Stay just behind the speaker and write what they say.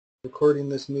Recording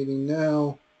this meeting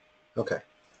now. Okay,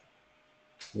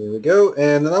 here we go.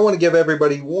 And then I want to give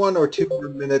everybody 1 or 2 more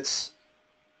minutes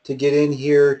to get in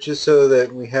here just so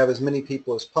that we have as many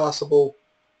people as possible.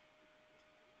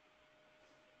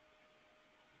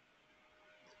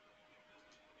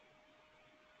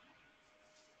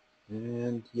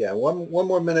 And yeah, one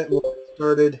more minute and we'll get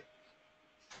started.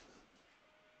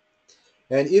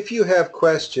 And if you have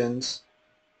questions,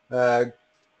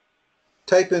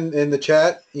 type in the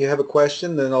chat. You have a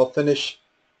question, then I'll finish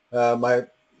my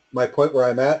point where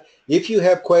I'm at. If you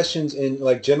have questions in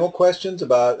like general questions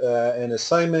about an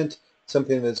assignment,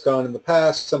 something that's gone in the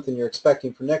past, something you're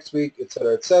expecting for next week,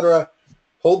 etc.,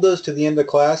 hold those to the end of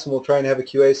class and we'll try and have a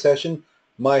QA session.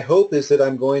 My hope is that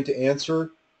I'm going to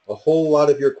answer a whole lot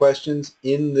of your questions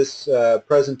in this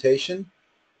presentation.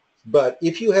 But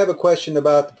if you have a question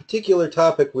about the particular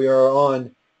topic we are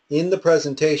on in the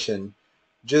presentation,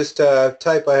 just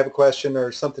type I have a question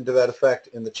or something to that effect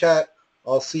in the chat.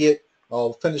 I'll see it,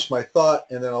 I'll finish my thought,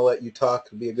 and then I'll let you talk.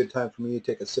 It'll be a good time for me to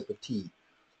take a sip of tea,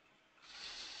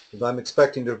 because I'm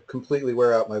expecting to completely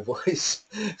wear out my voice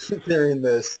during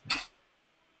this.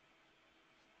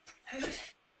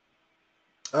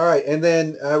 All right, and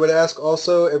then I would ask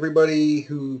also everybody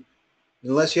who,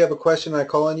 unless you have a question I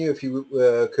call on you, if you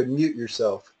could mute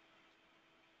yourself.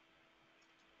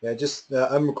 Yeah, just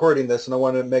I'm recording this and I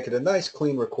want to make it a nice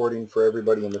clean recording for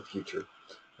everybody in the future.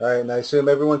 All right, and I assume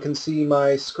everyone can see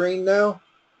my screen now?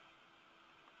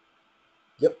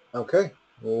 Yep, okay.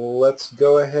 Let's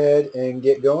go ahead and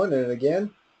get going. And again,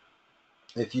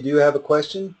 if you do have a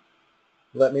question,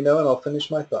 let me know and I'll finish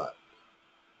my thought.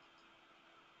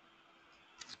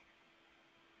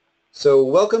 So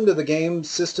welcome to the Game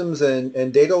Systems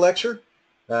and Data Lecture.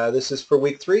 This is for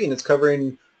week 3 and it's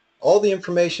covering all the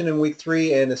information in week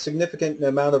 3 and a significant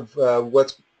amount of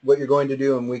what you're going to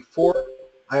do in week 4.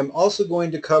 I'm also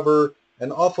going to cover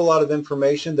an awful lot of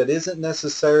information that isn't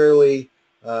necessarily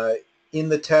in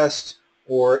the test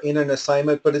or in an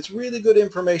assignment, but it's really good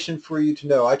information for you to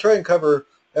know. I try and cover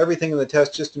everything in the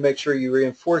test just to make sure you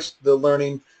reinforce the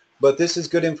learning, but this is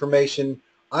good information.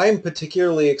 I'm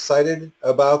particularly excited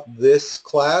about this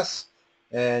class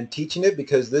and teaching it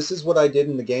because this is what I did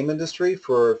in the game industry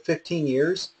for 15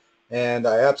 years and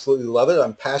I absolutely love it.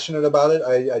 I'm passionate about it.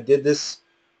 I did this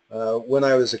when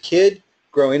I was a kid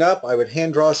growing up. I would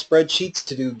hand draw spreadsheets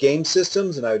to do game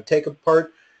systems and I would take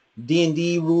apart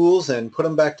D&D rules and put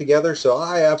them back together. So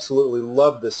I absolutely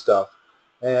love this stuff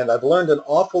and I've learned an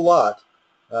awful lot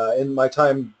in my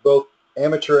time both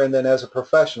amateur and then as a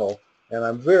professional, and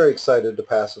I'm very excited to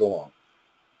pass it along.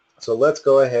 So let's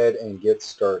go ahead and get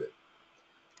started.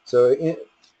 So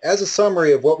as a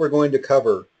summary of what we're going to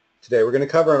cover today, we're going to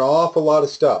cover an awful lot of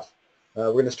stuff.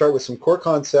 We're going to start with some core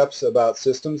concepts about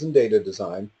systems and data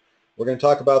design. We're going to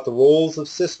talk about the roles of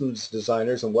systems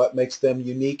designers and what makes them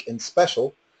unique and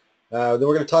special. Then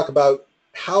we're going to talk about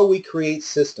how we create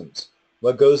systems,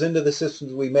 what goes into the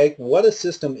systems we make, what a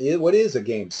system is, what is a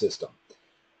game system.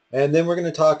 And then we're going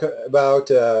to talk about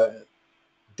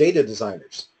data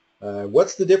designers.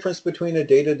 What's the difference between a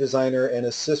data designer and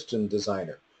a system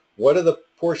designer? What are the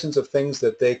portions of things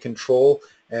that they control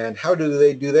and how do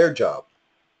they do their job?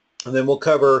 And then we'll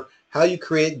cover how you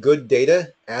create good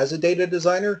data as a data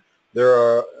designer.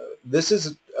 This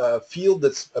is a field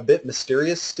that's a bit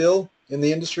mysterious still in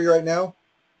the industry right now.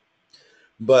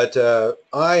 But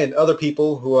I and other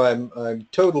people who I'm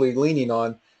totally leaning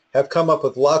on have come up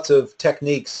with lots of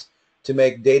techniques to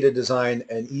make data design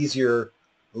an easier,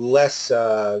 less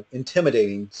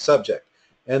intimidating subject.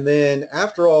 And then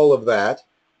after all of that,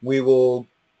 we will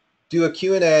do a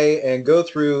Q&A and go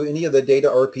through any of the data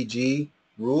RPG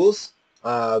rules.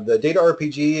 The data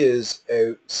RPG is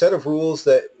a set of rules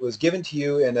that was given to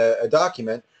you in a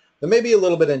document that may be a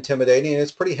little bit intimidating, and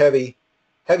it's pretty heavy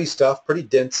stuff, pretty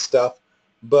dense stuff,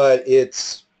 but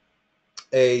it's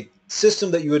a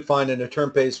system that you would find in a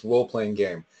turn-based role-playing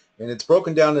game. And it's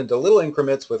broken down into little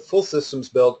increments with full systems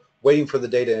built, waiting for the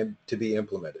data to be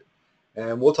implemented.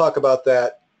 And we'll talk about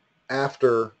that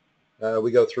after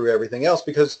we go through everything else,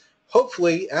 because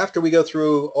hopefully after we go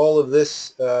through all of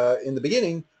this in the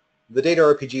beginning, the data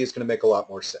RPG is going to make a lot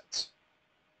more sense.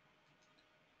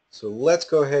 So let's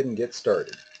go ahead and get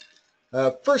started.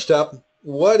 First up,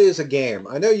 what is a game?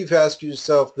 I know you've asked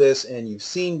yourself this and you've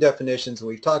seen definitions and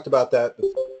we've talked about that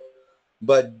before,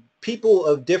 but people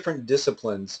of different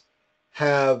disciplines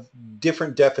have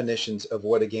different definitions of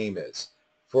what a game is.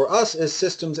 For us as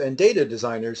systems and data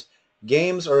designers,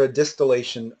 games are a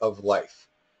distillation of life.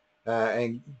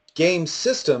 And game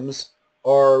systems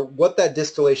are what that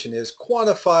distillation is,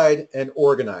 quantified and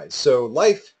organized. So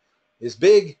life is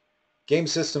big, Game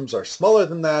systems are smaller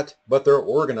than that, but they're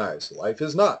organized. Life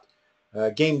is not.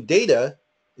 Game data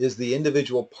is the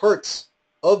individual parts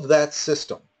of that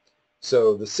system.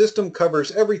 So the system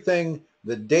covers everything.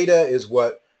 The data is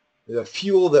what the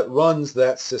fuel that runs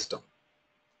that system.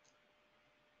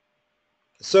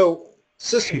 So Hey,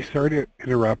 system, sorry to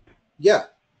interrupt. yeah,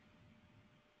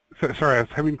 Sorry, I was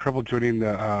having trouble joining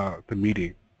the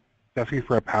meeting. It's asking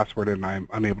for a password and I'm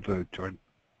unable to join.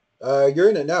 you're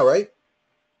in it now, right?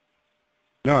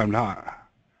 No, I'm not.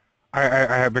 I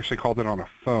have actually called in on a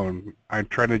phone. I'm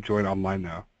trying to join online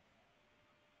now.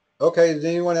 Okay, does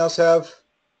anyone else have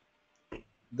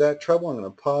that trouble? I'm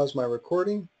going to pause my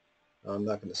recording. I'm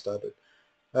not going to stop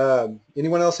it.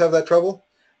 Anyone else have that trouble?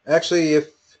 Actually,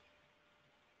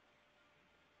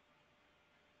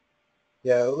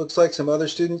 yeah, it looks like some other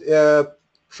students.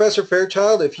 Professor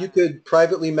Fairchild, if you could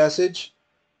privately message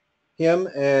him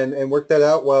and work that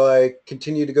out while I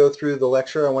continue to go through the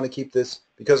lecture. I want to keep this,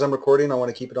 because I'm recording, I want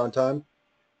to keep it on time.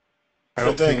 I Sure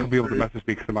don't think he'll thing. be able to message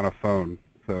me because I'm on a phone.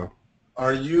 So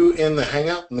Are you in the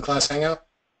Hangout, in the class Hangout?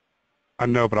 I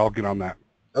know, but I'll get on that.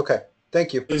 Okay,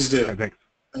 thank you. Please do. Okay, thanks.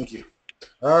 Thank you.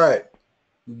 All right,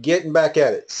 getting back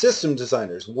at it. System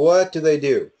designers, what do they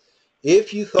do?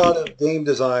 If you thought of game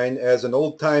design as an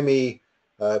old-timey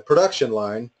production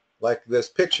line, like this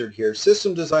pictured here,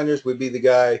 system designers would be the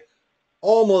guy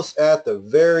almost at the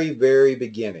very, very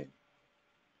beginning.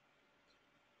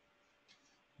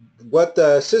 What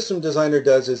the system designer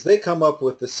does is they come up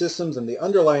with the systems and the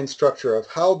underlying structure of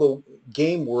how the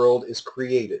game world is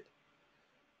created.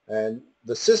 And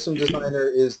the system designer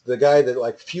is the guy that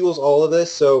like fuels all of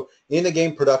this. So in a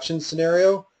game production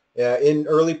scenario, in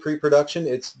early pre-production,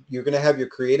 you're going to have your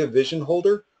creative vision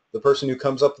holder, the person who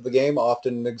comes up with the game,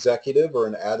 often an executive or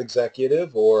an ad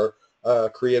executive or a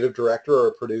creative director or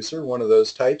a producer, one of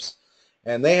those types.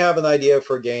 And they have an idea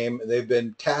for a game. They've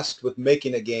been tasked with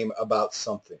making a game about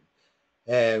something.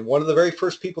 And one of the very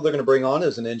first people they're going to bring on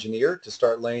is an engineer to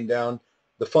start laying down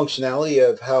the functionality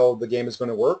of how the game is going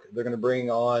to work. They're going to bring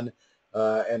on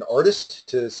an artist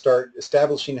to start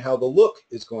establishing how the look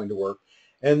is going to work.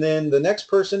 And then the next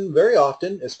person, very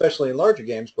often, especially in larger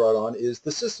games, brought on is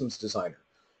the systems designer,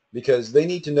 because they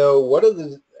need to know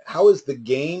how is the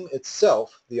game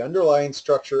itself, the underlying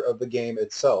structure of the game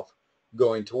itself,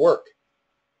 going to work.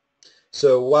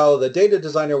 So while the data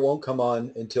designer won't come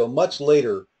on until much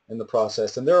later in the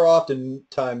process, and there are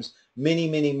oftentimes many,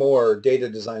 many more data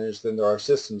designers than there are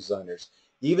systems designers.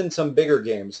 Even some bigger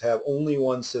games have only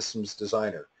one systems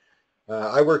designer.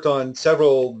 I worked on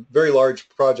several very large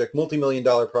projects,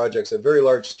 multi-million-dollar projects at very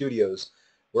large studios,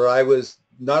 where I was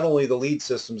not only the lead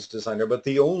systems designer, but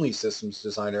the only systems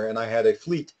designer, and I had a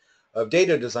fleet of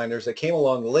data designers that came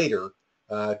along later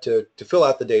to fill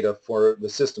out the data for the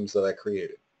systems that I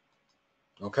created.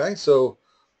 Okay, so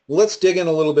let's dig in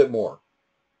a little bit more.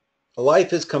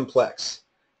 Life is complex.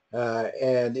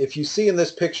 And if you see in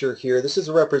this picture here, this is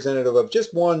a representative of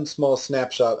just one small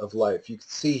snapshot of life. You can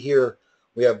see here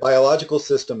we have biological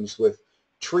systems with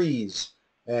trees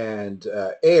and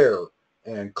air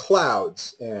and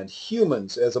clouds and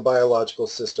humans as a biological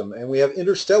system. And we have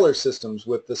interstellar systems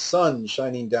with the sun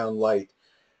shining down light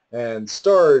and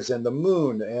stars and the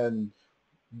moon. And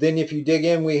then if you dig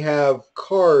in, we have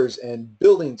cars and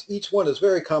buildings. Each one is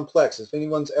very complex. If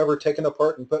anyone's ever taken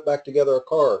apart and put back together a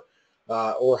car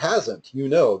or hasn't, you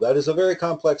know that is a very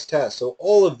complex task. So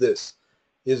all of this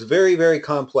is very, very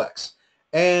complex.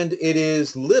 And it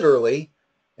is literally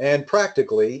and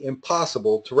practically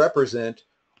impossible to represent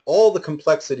all the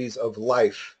complexities of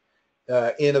life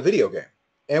in a video game.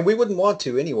 And we wouldn't want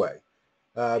to anyway,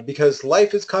 because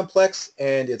life is complex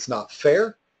and it's not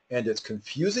fair and it's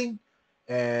confusing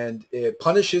and it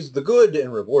punishes the good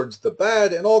and rewards the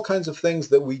bad and all kinds of things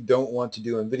that we don't want to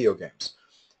do in video games.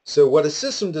 So what a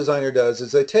system designer does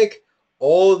is they take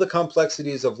all of the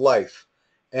complexities of life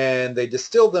and they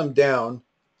distill them down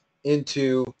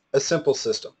into a simple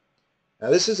system. Now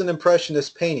this is an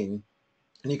impressionist painting,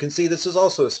 and you can see this is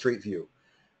also a street view,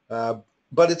 uh,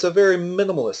 but it's a very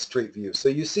minimalist street view. So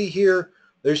you see here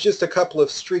there's just a couple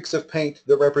of streaks of paint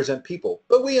that represent people,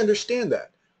 but we understand that.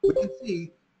 We can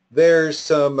see there's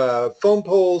some phone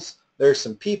poles, there's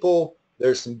some people,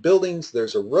 there's some buildings,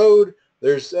 there's a road,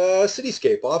 there's a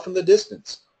cityscape off in the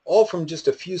distance, all from just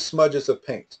a few smudges of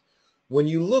paint. When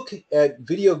you look at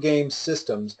video game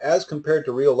systems as compared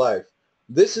to real life,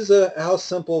 this is how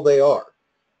simple they are.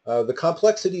 The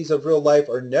complexities of real life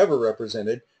are never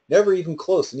represented, never even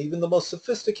close, and even the most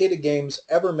sophisticated games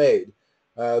ever made,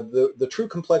 the true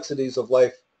complexities of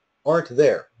life aren't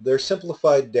there. They're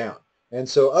simplified down. And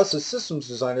so us as systems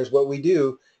designers, what we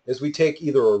do is we take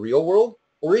either a real world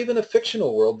or even a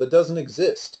fictional world that doesn't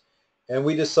exist, and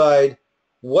we decide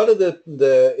what are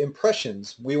the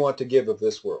impressions we want to give of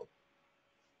this world.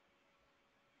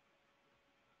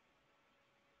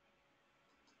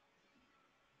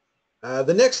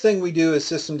 The next thing we do as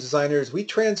system designers, we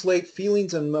translate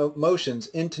feelings and emotions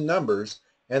into numbers,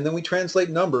 and then we translate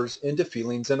numbers into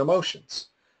feelings and emotions.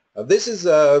 This is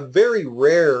a very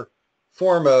rare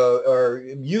form of, or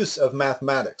use of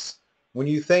mathematics. When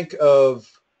you think of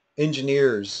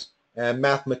engineers and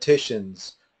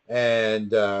mathematicians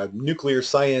and nuclear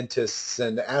scientists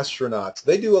and astronauts,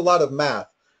 they do a lot of math,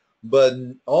 but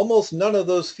almost none of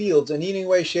those fields in any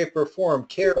way, shape, or form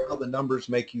care how the numbers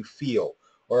make you feel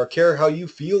or care how you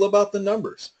feel about the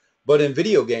numbers. But in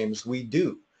video games, we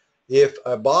do. If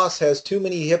a boss has too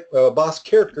many boss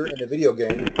character in a video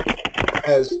game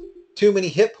has too many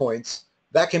hit points,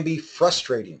 that can be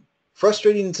frustrating.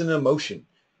 Frustrating is an emotion.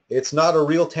 It's not a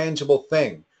real tangible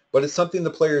thing, but it's something the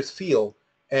players feel,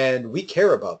 and we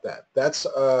care about that. That's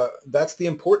the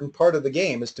important part of the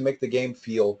game, is to make the game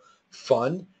feel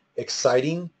fun,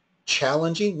 exciting,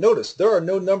 challenging. Notice there are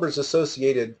no numbers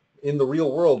associated in the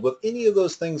real world with any of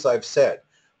those things I've said,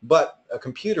 but a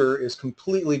computer is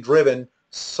completely driven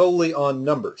solely on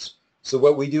numbers. So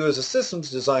what we do as a systems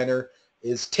designer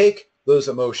is take those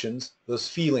emotions, those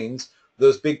feelings,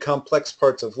 those big complex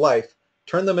parts of life,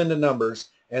 turn them into numbers,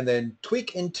 and then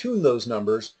tweak and tune those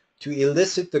numbers to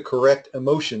elicit the correct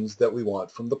emotions that we want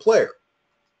from the player.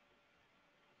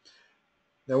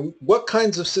 Now, what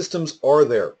kinds of systems are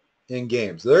there in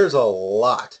games? There's a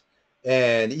lot.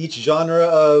 And each genre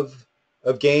of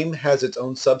game has its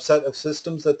own subset of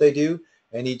systems that they do,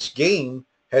 and each game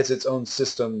has its own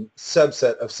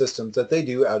subset of systems that they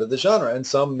do out of the genre, and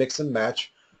some mix and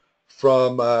match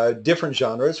from different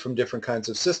genres, from different kinds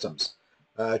of systems.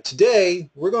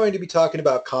 Today, we're going to be talking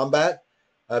about combat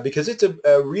because it's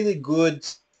a really good,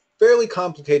 fairly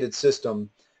complicated system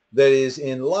that is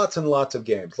in lots and lots of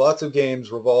games. Lots of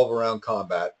games revolve around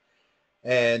combat.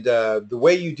 And the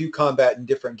way you do combat in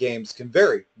different games can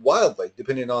vary wildly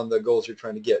depending on the goals you're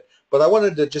trying to get. But I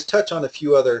wanted to just touch on a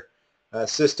few other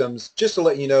systems just to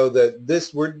let you know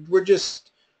that we're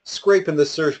just scraping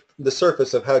the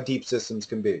surface of how deep systems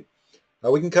can be.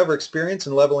 We can cover experience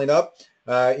and leveling up.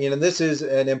 And this is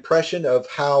an impression of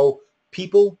how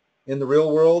people in the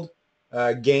real world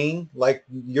gain, like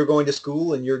you're going to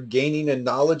school and you're gaining in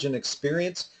knowledge and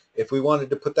experience. If we wanted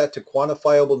to put that to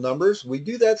quantifiable numbers, we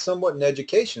do that somewhat in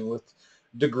education with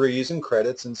degrees and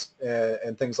credits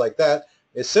and things like that.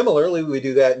 Similarly, we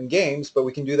do that in games, but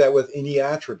we can do that with any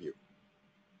attribute.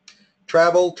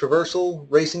 Travel, traversal,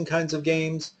 racing kinds of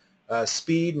games,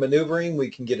 speed, maneuvering, we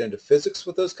can get into physics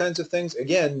with those kinds of things.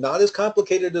 Again, not as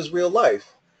complicated as real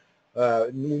life.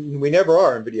 We never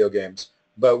are in video games,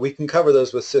 but we can cover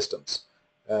those with systems.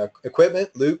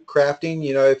 Equipment, loot, crafting,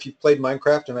 if you've played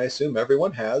Minecraft, and I assume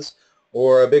everyone has,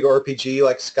 or a big RPG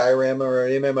like Skyrim or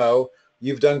an MMO,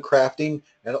 you've done crafting,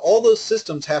 and all those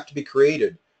systems have to be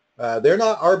created. They're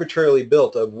not arbitrarily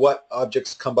built of what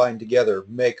objects combined together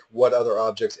make what other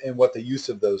objects and what the use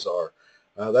of those are.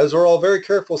 Those are all very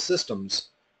careful systems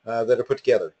that are put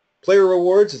together. Player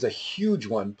rewards is a huge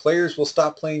one. Players will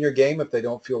stop playing your game if they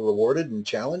don't feel rewarded and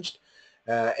challenged.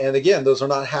 And again, those are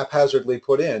not haphazardly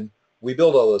put in. We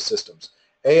build all those systems.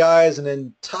 AI is an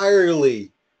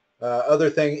entirely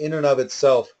other thing in and of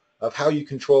itself of how you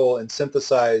control and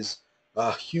synthesize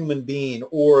a human being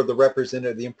or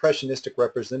the impressionistic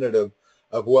representative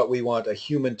of what we want a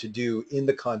human to do in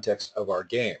the context of our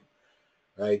game,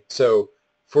 right? So,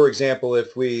 for example,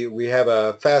 if we have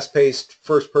a fast-paced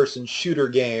first-person shooter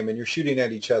game and you're shooting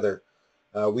at each other,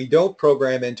 we don't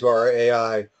program into our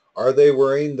AI, are they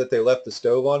worrying that they left the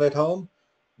stove on at home?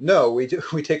 No, we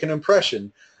take an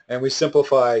impression and we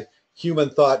simplify human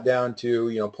thought down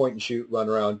to point and shoot, run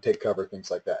around, take cover,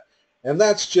 things like that. And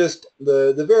that's just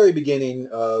the very beginning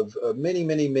of many,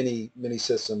 many, many, many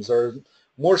systems. There are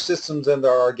more systems than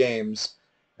there are games,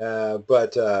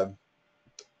 but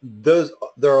there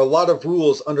are a lot of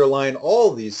rules underlying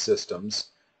all these systems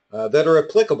that are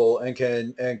applicable and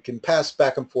can pass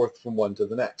back and forth from one to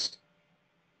the next.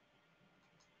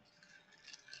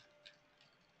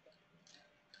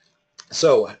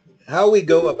 So how we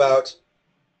go about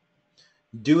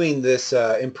doing this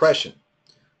impression.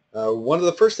 One of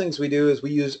the first things we do is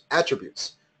we use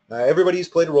attributes. Everybody who's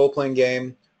played a role-playing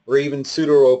game or even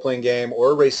pseudo role-playing game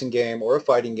or a racing game or a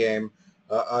fighting game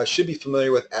should be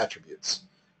familiar with attributes.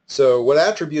 So what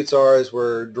attributes are is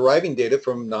we're deriving data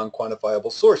from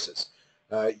non-quantifiable sources.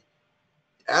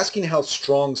 Asking how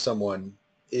strong someone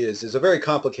is a very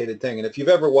complicated thing, and if you've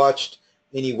ever watched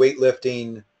any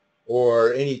weightlifting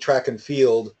or any track and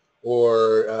field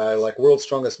or like World's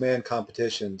Strongest Man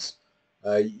competitions,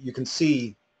 you can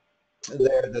see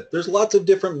there that there's lots of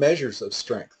different measures of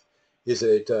strength. Is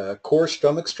it core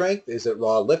stomach strength? Is it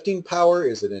raw lifting power?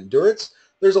 Is it endurance?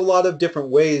 There's a lot of different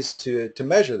ways to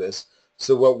measure this.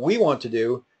 So what we want to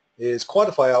do is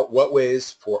quantify out what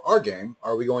ways for our game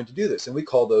are we going to do this, and we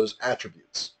call those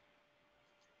attributes.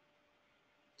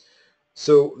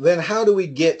 So then how do we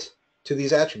get to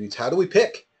these attributes? How do we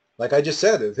pick? Like I just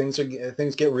said,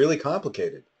 things get really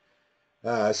complicated.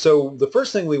 So the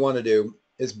first thing we want to do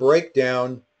is break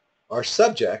down our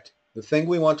subject, the thing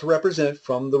we want to represent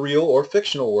from the real or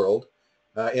fictional world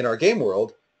in our game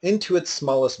world, into its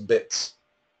smallest bits.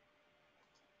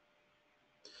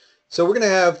 So we're going to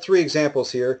have 3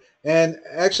 examples here, and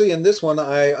actually in this one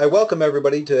I welcome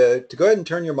everybody to go ahead and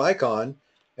turn your mic on,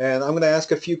 and I'm going to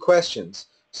ask a few questions.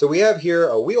 So we have here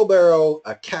a wheelbarrow,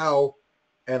 a cow,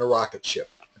 and a rocket ship,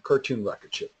 a cartoon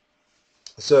rocket ship.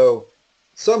 So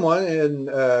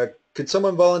could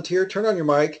someone volunteer, turn on your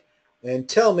mic, and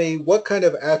tell me what kind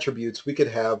of attributes we could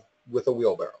have with a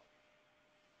wheelbarrow?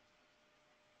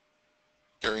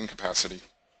 Carrying capacity.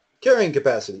 Carrying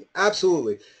capacity,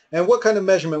 absolutely. And what kind of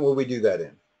measurement will we do that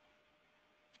in?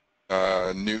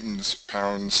 Newtons,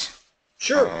 pounds.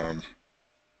 Sure.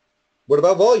 What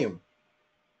about volume?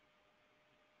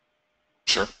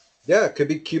 Sure. Yeah, it could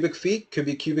be cubic feet, could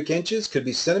be cubic inches, could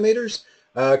be centimeters,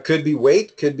 could be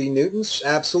weight, could be newtons.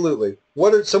 Absolutely.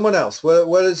 What are someone else?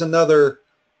 What is another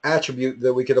attribute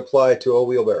that we could apply to a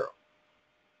wheelbarrow?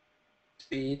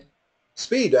 Speed.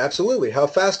 Speed, absolutely. How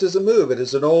fast does it move? It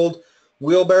is an old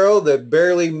wheelbarrow that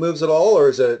barely moves at all, or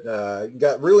is it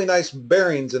got really nice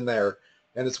bearings in there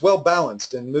and it's well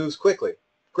balanced and moves quickly?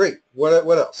 Great. What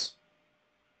else?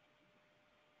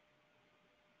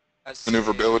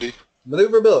 Maneuverability.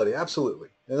 Maneuverability, absolutely.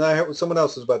 And I heard someone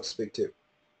else was about to speak too.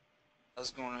 I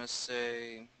was going to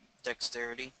say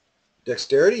dexterity.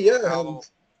 Dexterity, yeah.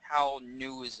 How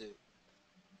new is it?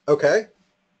 Okay,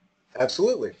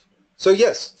 absolutely. So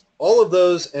yes, all of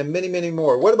those and many, many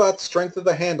more. What about strength of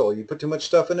the handle? You put too much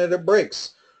stuff in it, it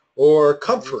breaks. Or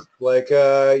comfort, like,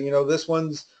 this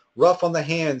one's rough on the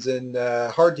hands and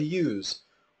hard to use.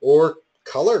 Or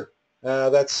color,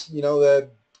 that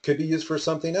could be used for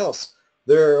something else.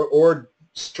 Or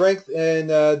strength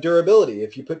and durability.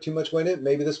 If you put too much weight in it,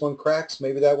 maybe this one cracks,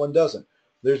 maybe that one doesn't.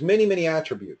 There's many, many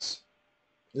attributes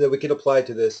that we could apply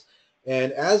to this.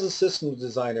 And as a systems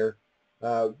designer,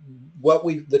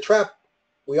 the trap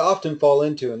we often fall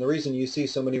into, and the reason you see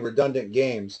so many redundant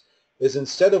games, is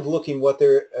instead of looking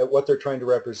at what they're trying to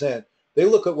represent, they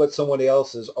look at what somebody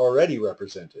else has already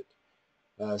represented.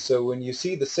 So when you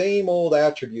see the same old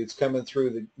attributes coming through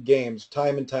the games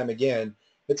time and time again,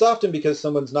 it's often because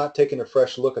someone's not taking a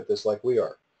fresh look at this like we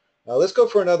are. Let's go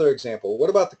for another example. What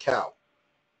about the cow?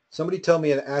 Somebody tell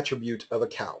me an attribute of a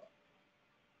cow.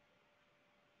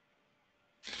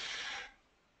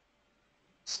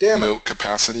 Stamina. Milk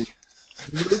capacity.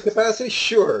 Milk capacity?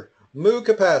 Sure. Moo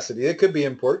capacity. It could be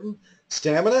important.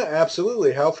 Stamina?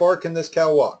 Absolutely. How far can this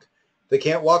cow walk? They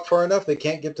can't walk far enough. They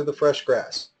can't get to the fresh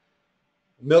grass.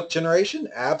 Milk generation?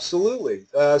 Absolutely.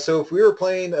 So if we were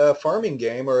playing a farming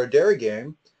game or a dairy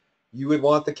game, you would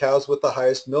want the cows with the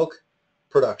highest milk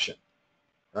production.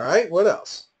 All right, what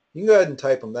else? You can go ahead and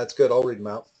type them. That's good. I'll read them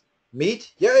out. Meat?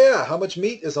 Yeah. How much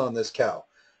meat is on this cow?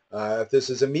 If this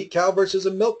is a meat cow versus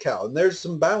a milk cow, and there's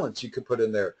some balance you could put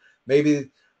in there. Maybe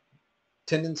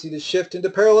tendency to shift into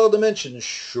parallel dimensions.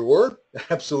 Sure,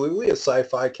 absolutely. A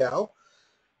sci-fi cow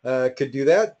could do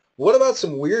that. What about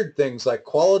some weird things like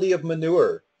quality of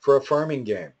manure for a farming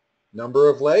game? Number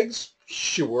of legs?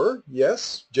 Sure,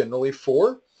 yes, generally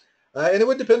 4. And it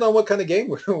would depend on what kind of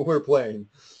game we're playing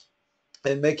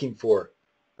and making for.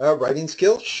 Riding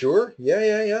skill? Sure,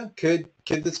 yeah. Could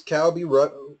this cow be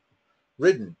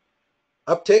ridden?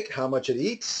 Uptake, how much it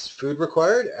eats, food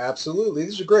required? Absolutely.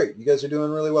 These are great. You guys are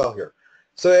doing really well here.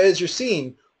 So as you're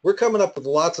seeing, we're coming up with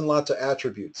lots and lots of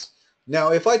attributes.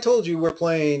 Now, if I told you we're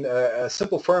playing a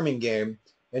simple farming game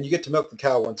and you get to milk the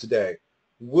cow once a day,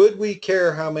 would we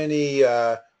care how many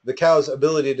the cow's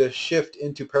ability to shift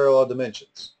into parallel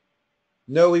dimensions?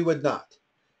 No, we would not.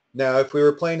 Now, if we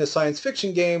were playing a science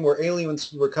fiction game where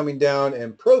aliens were coming down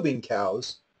and probing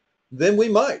cows, then we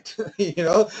might,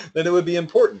 then it would be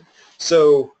important.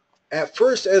 So at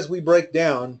first, as we break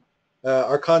down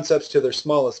our concepts to their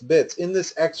smallest bits, in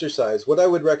this exercise, what I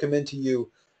would recommend to you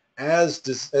as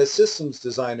systems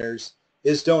designers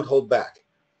is don't hold back.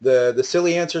 The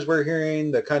silly answers we're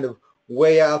hearing, the kind of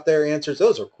way out there answers,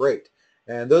 those are great.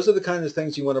 And those are the kind of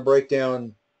things you want to break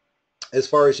down as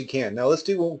far as you can. Now let's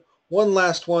do one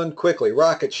last one quickly.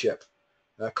 Rocket ship.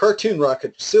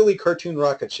 Silly cartoon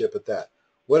rocket ship at that.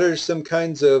 What are some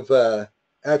kinds of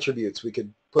attributes we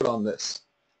could put on this?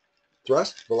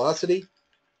 Thrust, velocity,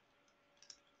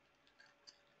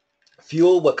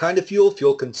 fuel, what kind of fuel?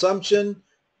 Fuel consumption,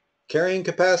 carrying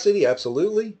capacity,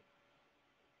 absolutely.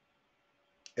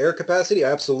 Air capacity,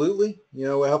 absolutely. You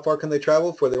know, how far can they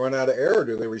travel before they run out of air, or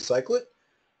do they recycle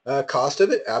it? Cost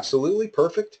of it, absolutely,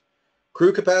 perfect.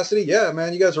 Crew capacity, yeah,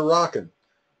 man, you guys are rocking.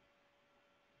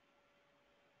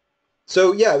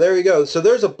 So yeah, there you go. So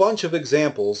there's a bunch of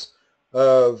examples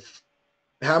of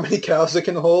how many cows it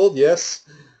can hold, yes.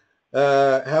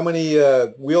 How many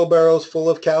wheelbarrows full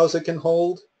of cows it can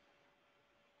hold.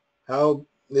 How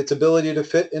its ability to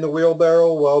fit in a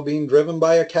wheelbarrow while being driven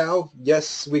by a cow.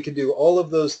 Yes, we can do all of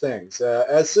those things.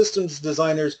 As systems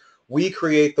designers, we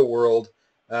create the world.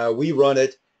 We run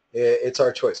it. It's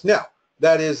our choice. Now,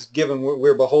 that is given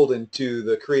we're beholden to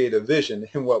the creative vision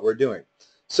in what we're doing.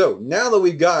 So now that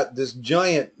we've got this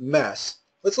giant mess,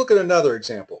 let's look at another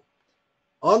example.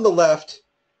 On the left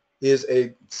is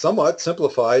a somewhat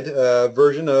simplified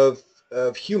version of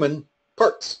human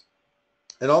parts.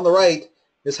 And on the right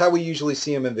is how we usually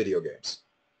see them in video games.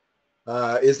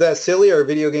 Is that silly? Are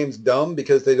video games dumb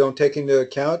because they don't take into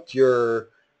account your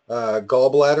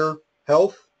gallbladder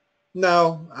health?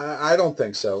 No, I don't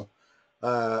think so.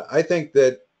 I think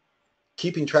that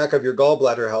keeping track of your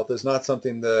gallbladder health is not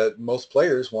something that most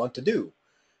players want to do.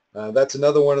 That's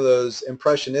another one of those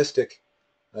impressionistic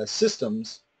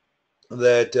systems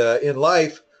that in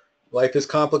life is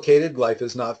complicated, life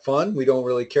is not fun. We don't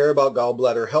really care about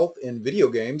gallbladder health in video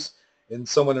games. And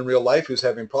someone in real life who's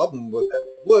having a problem with that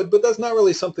would, but that's not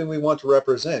really something we want to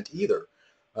represent either.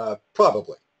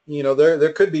 Probably. You know,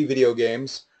 there could be video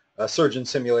games, a Surgeon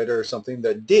Simulator or something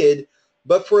that did,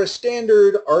 but for a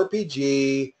standard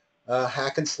RPG,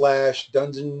 hack and slash,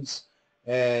 dungeons,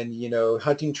 and, you know,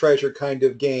 hunting treasure kind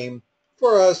of game,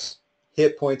 for us,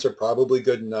 hit points are probably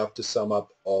good enough to sum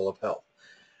up all of health.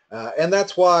 And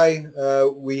that's why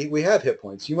we have hit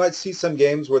points. You might see some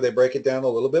games where they break it down a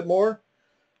little bit more.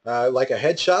 Like a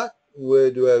headshot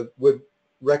would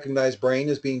recognize brain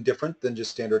as being different than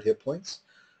just standard hit points.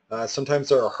 Sometimes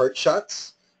there are heart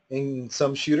shots in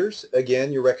some shooters.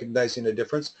 Again, you're recognizing a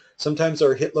difference. Sometimes there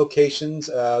are hit locations.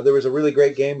 There was a really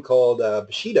great game called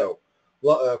Bushido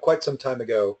quite some time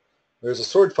ago. There was a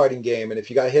sword fighting game, and if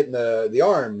you got hit in the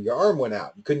arm, your arm went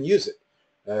out. You couldn't use it.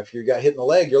 If you got hit in the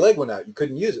leg, your leg went out. You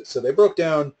couldn't use it. So they broke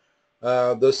down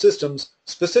those systems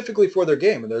specifically for their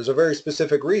game, and there's a very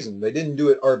specific reason. They didn't do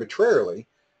it arbitrarily.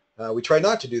 We try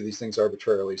not to do these things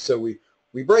arbitrarily. So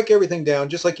we break everything down,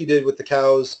 just like you did with the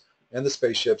cows and the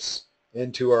spaceships,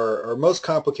 into our most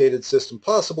complicated system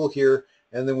possible here,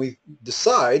 and then we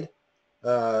decide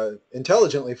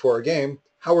intelligently for our game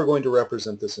how we're going to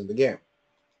represent this in the game.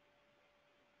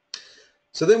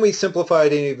 So then we simplify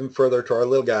it even further to our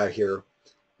little guy here,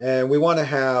 and we want to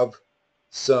have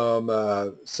some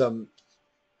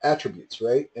attributes,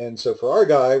 right? And so for our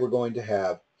guy, we're going to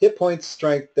have hit points,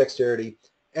 strength, dexterity,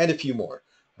 and a few more.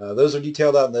 Those are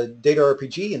detailed out in the Data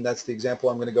RPG, and that's the example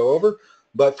I'm going to go over.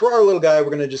 But for our little guy, we're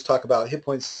going to just talk about hit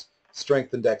points,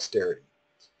 strength, and dexterity.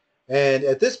 And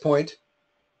at this point,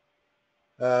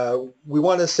 we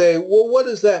want to say, well, what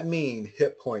does that mean,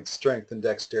 hit points, strength, and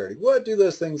dexterity? What do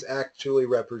those things actually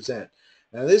represent?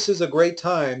 Now, this is a great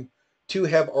time to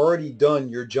have already done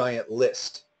your giant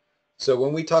list. So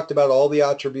when we talked about all the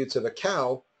attributes of a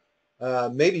cow,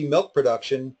 maybe milk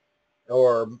production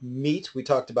or meat, we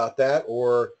talked about that,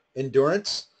 or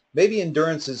endurance. Maybe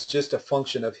endurance is just a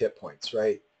function of hit points,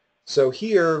 right? So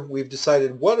here we've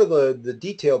decided what are the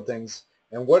detailed things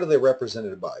and what are they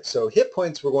represented by. So hit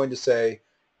points, we're going to say,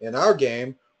 in our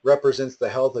game, represents the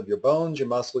health of your bones, your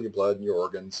muscle, your blood, and your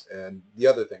organs, and the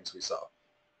other things we saw.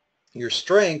 Your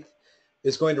strength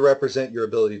is going to represent your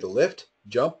ability to lift,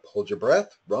 jump, hold your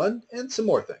breath, run, and some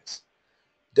more things.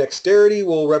 Dexterity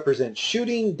will represent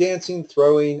shooting, dancing,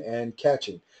 throwing, and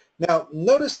catching. Now,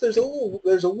 notice there's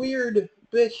a weird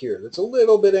bit here that's a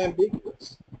little bit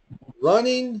ambiguous.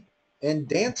 Running and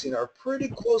dancing are pretty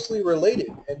closely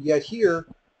related, and yet here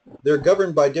they're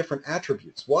governed by different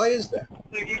attributes. Why is that?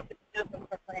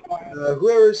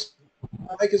 Whoever's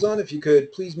mic is on, if you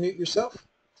could please mute yourself.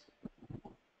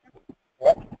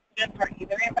 All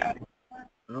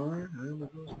right, I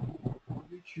will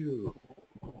mute you.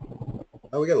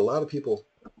 Oh, we got a lot of people.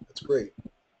 That's great.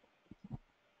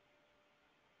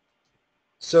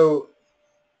 So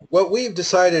what we've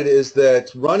decided is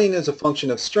that running is a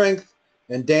function of strength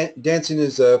and dancing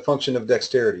is a function of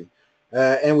dexterity.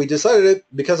 And we decided it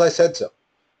because I said so.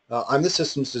 I'm the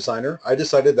systems designer. I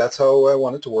decided that's how I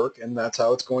want it to work, and that's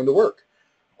how it's going to work.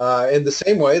 In the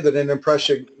same way that an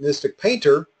impressionistic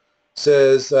painter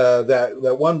says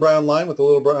that one brown line with a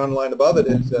little brown line above it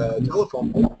is a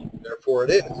telephone pole. Therefore,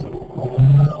 it is.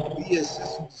 We as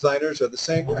system designers are the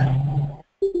same way,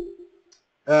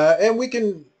 and we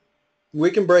can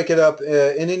break it up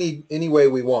in any way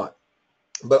we want.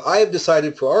 But I have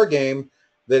decided for our game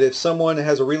that if someone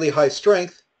has a really high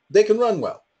strength, they can run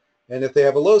well, and if they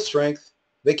have a low strength,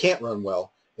 they can't run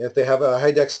well. If they have a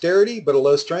high dexterity but a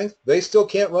low strength, they still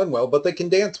can't run well, but they can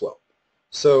dance well.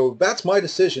 So that's my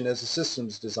decision as a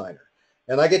systems designer,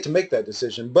 and I get to make that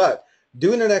decision. But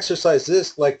doing an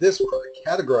exercise like this where I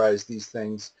categorize these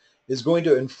things is going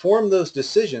to inform those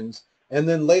decisions, and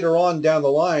then later on down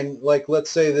the line, like let's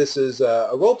say this is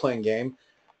a role-playing game,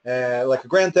 like a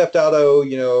Grand Theft Auto,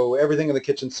 everything in the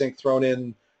kitchen sink thrown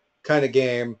in kind of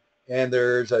game, and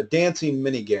there's a dancing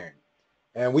mini game.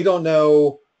 And we don't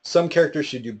know, some characters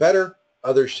should do better,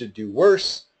 others should do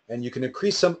worse, and you can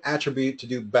increase some attribute to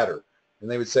do better. And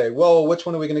they would say, well, which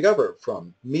one are we going to cover it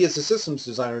from? Me as a systems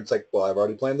designer, it's like, well, I've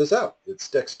already planned this out. It's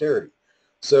dexterity.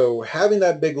 So having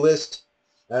that big list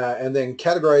and then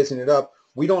categorizing it up,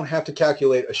 we don't have to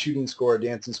calculate a shooting score, a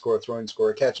dancing score, a throwing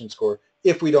score, a catching score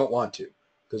if we don't want to,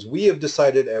 because we have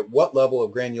decided at what level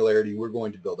of granularity we're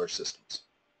going to build our systems.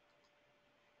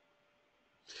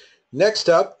 Next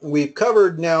up, we've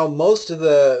covered now most of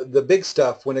the big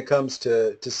stuff when it comes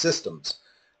to systems.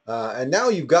 And now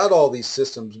you've got all these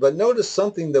systems, but notice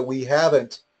something that we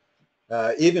haven't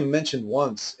even mentioned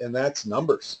once, and that's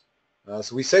numbers.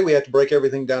 So we say we have to break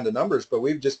everything down to numbers, but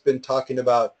we've just been talking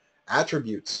about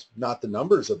attributes, not the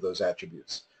numbers of those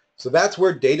attributes. So that's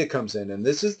where data comes in, and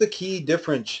this is the key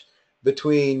difference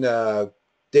between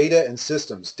data and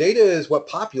systems. Data is what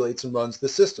populates and runs the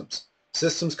systems.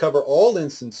 Systems cover all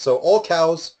instances, so all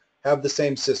cows have the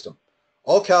same system.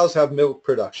 All cows have milk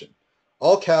production.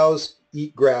 All cows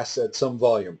eat grass at some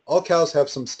volume. All cows have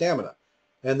some stamina.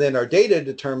 And then our data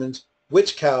determines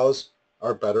which cows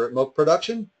are better at milk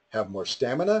production, have more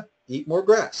stamina, eat more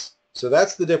grass. So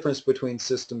that's the difference between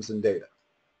systems and data.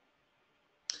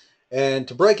 And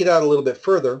to break it out a little bit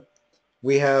further,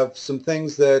 we have some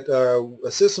things that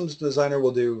a systems designer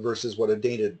will do versus what a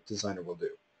data designer will do.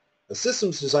 A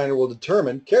systems designer will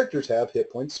determine characters have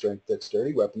hit points, strength,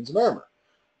 dexterity, weapons, and armor,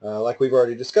 like we've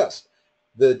already discussed.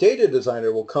 The data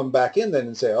designer will come back in then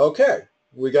and say, okay,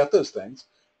 we got those things.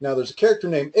 Now there's a character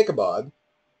named Ichabod,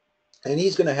 and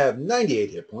he's going to have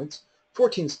 98 hit points,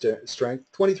 14 strength,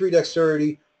 23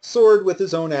 dexterity, sword with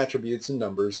his own attributes and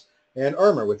numbers, and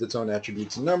armor with its own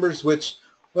attributes and numbers, which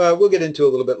we'll get into a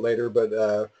little bit later. But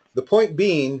the point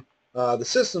being, the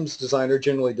systems designer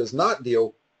generally does not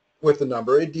deal with the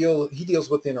number. He deals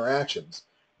with the interactions.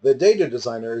 The data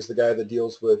designer is the guy that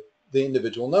deals with the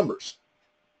individual numbers.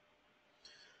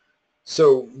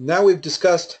 So now we've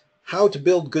discussed how to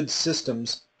build good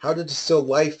systems, how to distill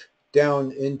life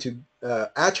down into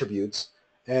attributes,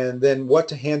 and then what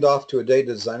to hand off to a data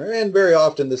designer. And very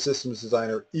often the systems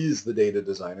designer is the data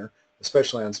designer,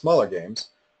 especially on smaller games.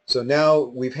 So now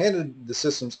we've handed the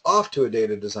systems off to a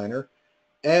data designer,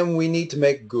 and we need to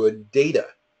make good data.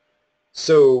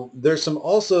 So there's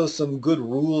also some good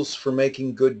rules for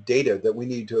making good data that we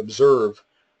need to observe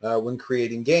when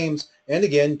creating games. And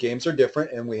again, games are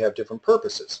different and we have different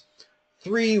purposes.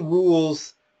 3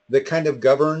 rules that kind of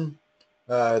govern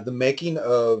the making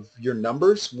of your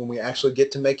numbers when we actually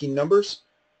get to making numbers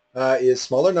is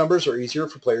smaller numbers are easier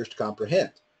for players to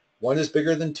comprehend. 1 is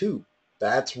bigger than 2.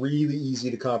 That's really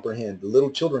easy to comprehend. The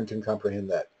little children can comprehend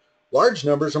that. Large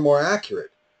numbers are more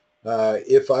accurate.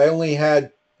 If I only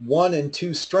had 1 and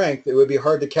 2 strength, it would be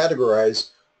hard to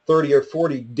categorize 30 or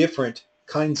 40 different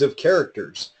kinds of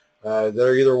characters that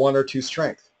are either 1 or 2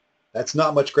 strength. That's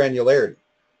not much granularity.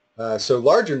 So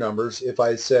larger numbers, if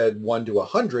I said 1 to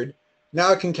 100,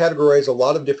 now I can categorize a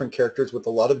lot of different characters with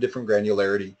a lot of different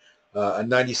granularity. A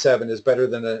 97 is better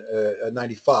than a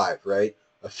 95, right?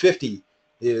 A 50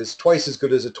 is twice as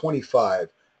good as a 25,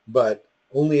 but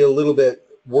only a little bit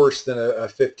worse than a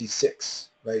 56,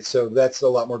 right? So that's a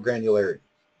lot more granularity.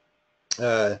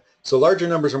 So larger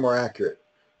numbers are more accurate.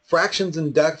 Fractions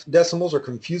and decimals are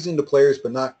confusing to players,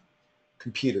 but not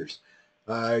computers.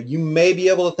 You may be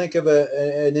able to think of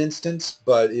an instance,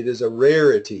 but it is a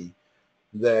rarity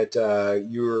that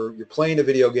you're playing a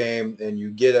video game and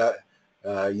you get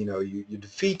you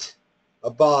defeat a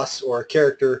boss or a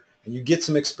character and you get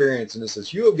some experience, and it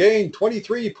says you have gained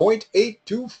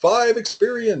 23.825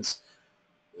 experience.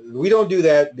 We don't do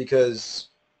that because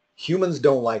humans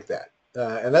don't like that.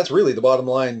 And that's really the bottom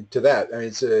line to that. I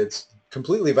mean, it's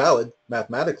completely valid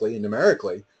mathematically and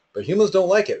numerically, but humans don't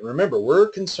like it. Remember, we're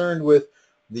concerned with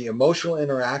the emotional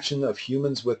interaction of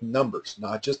humans with numbers,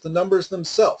 not just the numbers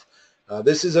themselves.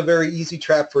 This is a very easy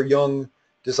trap for young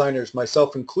designers,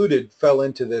 myself included, fell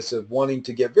into this of wanting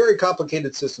to get very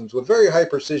complicated systems with very high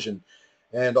precision,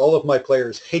 and all of my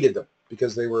players hated them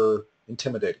because they were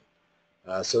intimidating.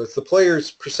 So it's the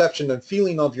player's perception and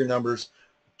feeling of your numbers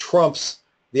trumps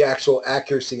the actual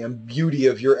accuracy and beauty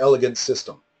of your elegant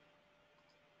system.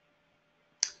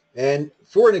 And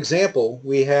for an example,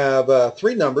 we have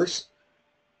 3 numbers.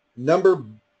 Number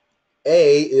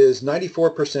A is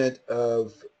 94%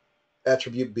 of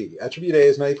attribute B. Attribute A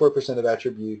is 94% of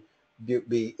attribute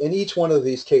B in each one of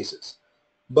these cases.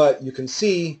 But you can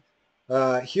see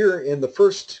here in the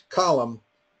first column,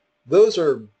 those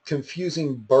are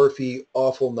confusing, barfy,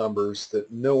 awful numbers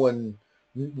that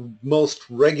most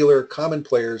regular common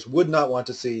players would not want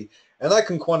to see. And I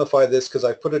can quantify this because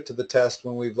I've put it to the test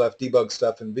when we've left debug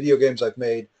stuff in video games I've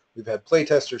made. We've had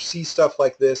playtesters see stuff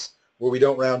like this where we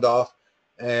don't round off,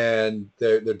 and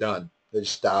they're done. They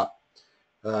just stop.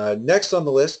 Next on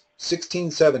the list, 16,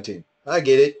 17. I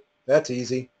get it. That's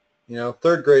easy. You know,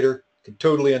 third grader can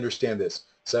totally understand this.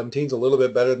 17's a little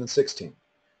bit better than 16.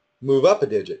 Move up a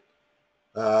digit.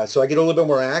 So I get a little bit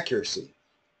more accuracy.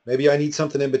 Maybe I need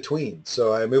something in between,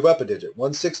 so I move up a digit.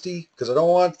 160, because I don't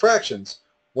want fractions.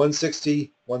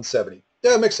 160, 170.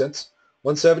 Yeah, it makes sense.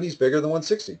 170 is bigger than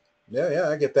 160. Yeah,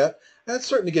 I get that. That's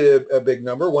starting to get a big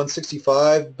number.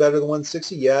 165 better than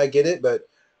 160. Yeah, I get it, but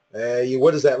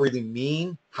what does that really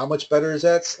mean? How much better is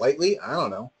that? Slightly? I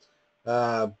don't know.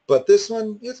 But this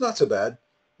one, it's not so bad.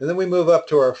 And then we move up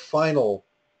to our final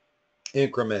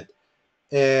increment,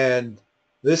 and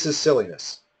this is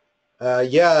silliness.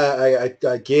 Yeah,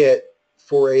 I get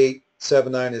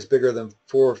 4879 is bigger than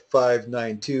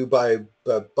 4592 by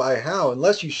how?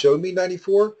 Unless you showed me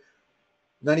 94%,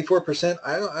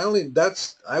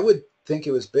 I would think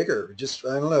it was bigger. Just,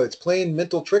 I don't know, it's playing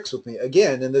mental tricks with me.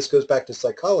 Again, and this goes back to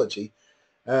psychology,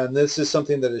 and this is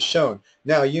something that is shown.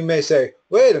 Now, you may say,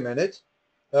 wait a minute,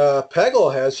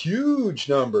 Peggle has huge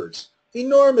numbers,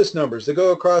 enormous numbers that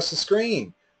go across the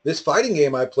screen. This fighting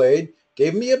game I played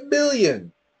gave me 1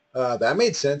 billion. That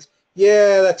made sense.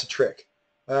 Yeah, that's a trick.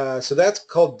 So that's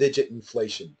called digit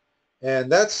inflation.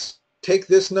 And that's take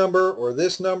this number or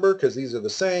this number, because these are the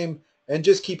same, and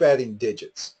just keep adding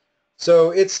digits.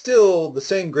 So it's still the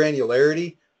same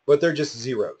granularity, but they're just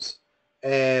zeros.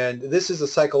 And this is a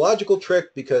psychological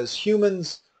trick because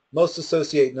humans most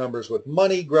associate numbers with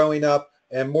money growing up,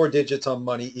 and more digits on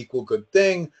money equal good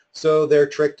thing. So they're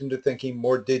tricked into thinking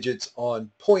more digits on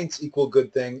points equal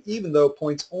good thing, even though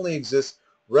points only exist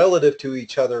relative to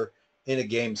each other in a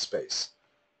game space.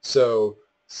 So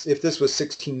if this was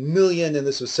 16 million and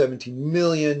this was 17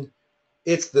 million,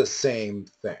 it's the same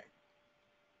thing.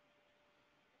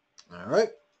 All right.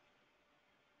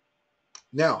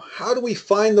 Now, how do we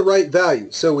find the right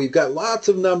value? So we've got lots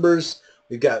of numbers.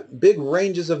 We've got big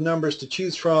ranges of numbers to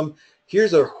choose from.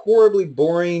 Here's a horribly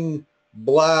boring,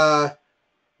 blah,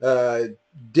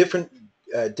 different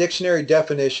dictionary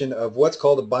definition of what's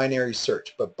called a binary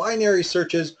search. But binary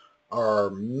searches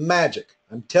are magic.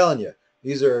 I'm telling you.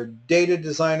 These are data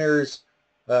designers'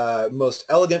 most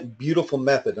elegant, beautiful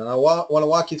method. And I want to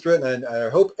walk you through it, and I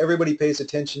hope everybody pays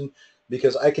attention,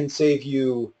 because I can save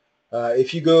you,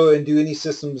 if you go and do any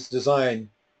systems design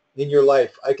in your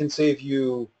life, I can save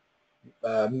you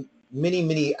many,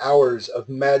 many hours of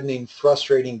maddening,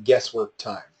 frustrating guesswork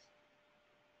time.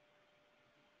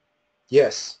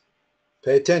 Yes,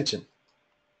 pay attention.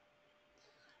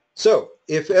 So,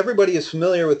 if everybody is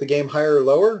familiar with the game Higher or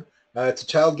Lower, it's a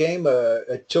child game,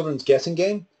 a children's guessing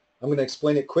game. I'm going to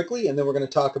explain it quickly, and then we're going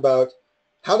to talk about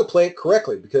how to play it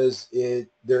correctly, because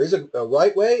there is a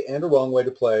right way and a wrong way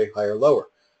to play Higher or Lower.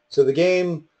 So the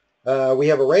game, we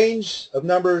have a range of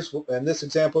numbers. In this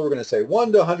example, we're going to say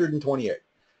 1 to 128.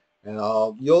 And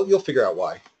you'll figure out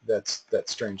why that's that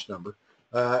strange number.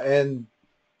 And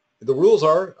the rules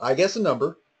are, I guess a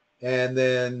number, and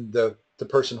then the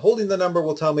person holding the number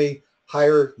will tell me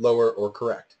higher, lower, or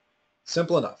correct.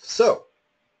 Simple enough. So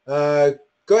go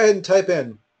ahead and type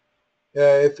in,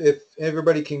 if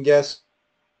everybody can guess,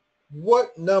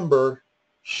 what number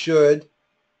should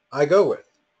I go with?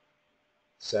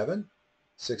 7,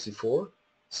 64,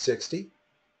 60.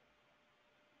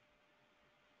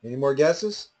 Any more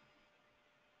guesses?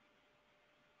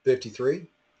 53,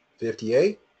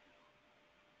 58.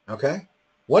 Okay.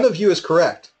 One of you is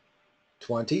correct.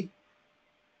 20.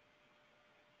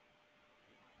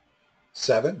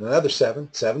 7, another 7.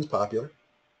 7's popular.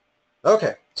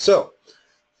 Okay, so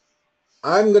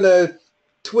I'm going to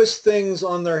twist things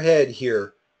on their head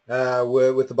here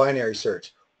with the binary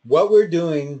search. What we're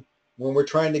doing when we're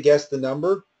trying to guess the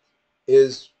number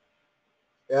is,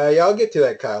 yeah, I'll get to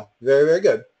that, Kyle. Very, very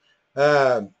good.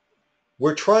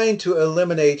 We're trying to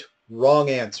eliminate wrong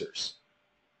answers.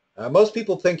 Most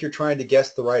people think you're trying to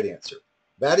guess the right answer.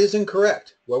 That is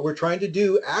incorrect. What we're trying to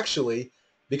do actually,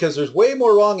 because there's way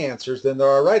more wrong answers than there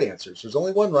are right answers. There's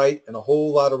only one right and a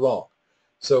whole lot of wrong.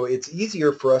 So it's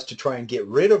easier for us to try and get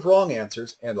rid of wrong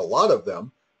answers, and a lot of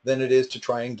them, than it is to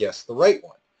try and guess the right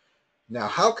one. Now,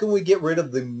 how can we get rid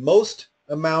of the most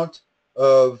amount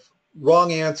of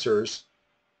wrong answers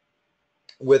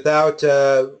without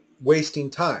wasting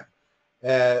time?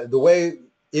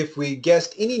 If we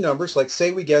guessed any numbers, like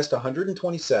say we guessed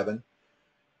 127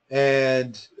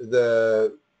 and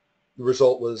the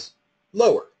result was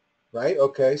lower, right?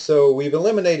 Okay, so we've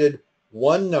eliminated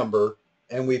one number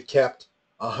and we've kept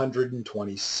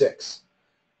 126.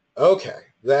 Okay,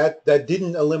 that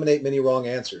didn't eliminate many wrong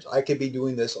answers. I could be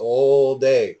doing this all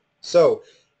day. So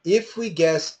if we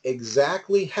guess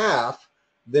exactly half,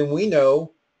 then we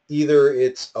know either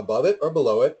it's above it or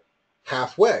below it,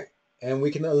 halfway, and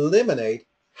we can eliminate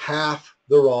half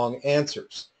the wrong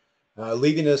answers,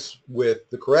 leaving us with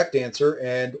the correct answer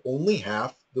and only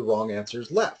half the wrong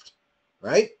answers left,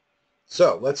 right?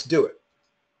 So let's do it.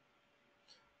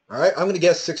 All right, I'm going to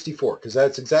guess 64 because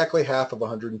that's exactly half of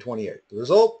 128. The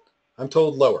result, I'm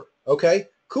told lower. Okay,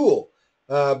 cool.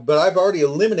 But I've already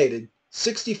eliminated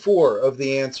 64 of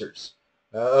the answers,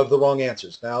 of the wrong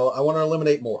answers. Now I want to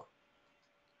eliminate more.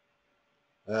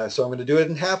 So I'm going to do it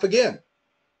in half again.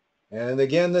 And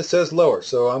again, this says lower.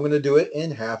 So I'm going to do it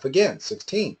in half again,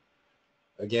 16.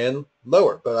 Again,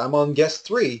 lower. But I'm on guess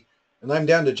 3, and I'm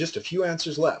down to just a few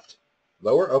answers left.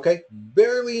 Lower, okay,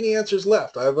 barely any answers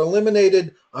left. I've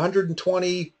eliminated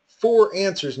 124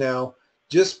 answers now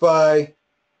just by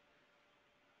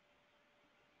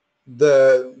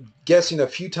the guessing a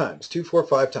few times, 2, 4,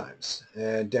 5 times.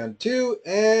 And down 2,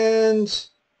 and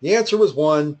the answer was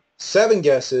 1, 7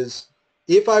 guesses.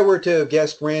 If I were to have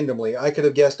guessed randomly, I could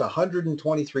have guessed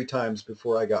 123 times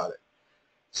before I got it.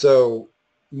 So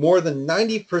more than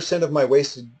 90% of my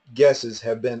wasted guesses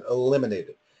have been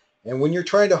eliminated. And when you're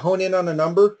trying to hone in on a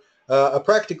number, a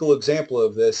practical example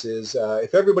of this is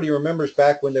if everybody remembers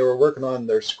back when they were working on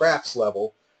their Scraps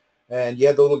level, and you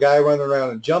had the little guy running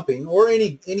around and jumping, or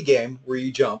any game where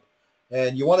you jump,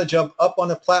 and you want to jump up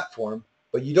on a platform,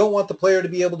 but you don't want the player to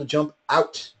be able to jump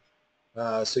out.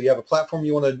 So you have a platform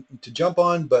you want to jump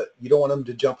on, but you don't want them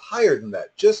to jump higher than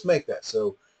that. Just make that.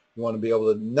 So you want to be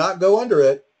able to not go under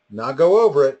it, not go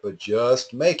over it, but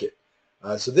just make it.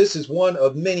 So this is one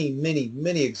of many, many,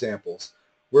 many examples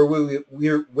where we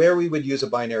would use a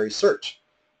binary search.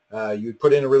 You'd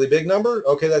put in a really big number.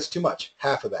 Okay, that's too much.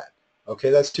 Half of that. Okay,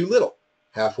 that's too little.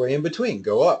 Halfway in between.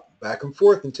 Go up, back and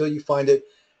forth until you find it.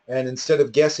 And instead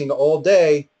of guessing all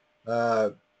day,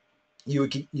 you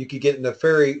could get in a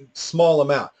very small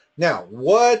amount. Now,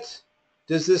 what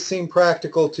does this seem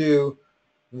practical to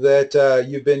that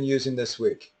you've been using this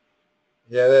week?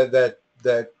 Yeah,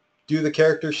 that do the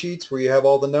character sheets where you have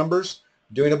all the numbers.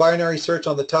 Doing a binary search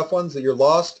on the tough ones that you're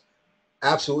lost,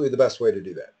 absolutely the best way to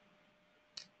do that.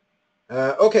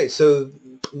 Okay, so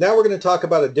now we're going to talk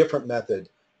about a different method.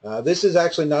 This is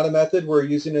actually not a method we're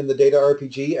using in the Data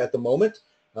RPG at the moment.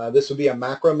 This would be a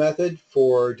macro method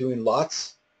for doing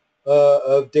lots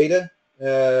of data,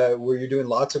 where you're doing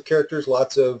lots of characters,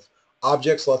 lots of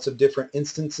objects, lots of different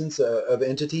instances of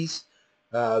entities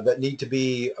that need to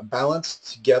be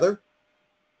balanced together.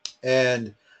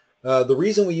 And the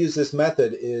reason we use this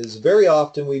method is very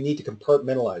often we need to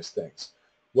compartmentalize things.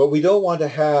 What we don't want to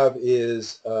have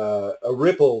is a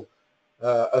ripple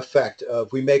effect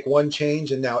of we make one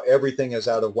change and now everything is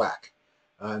out of whack.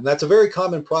 And that's a very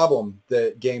common problem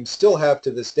that games still have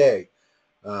to this day.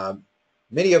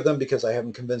 Many of them because I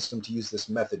haven't convinced them to use this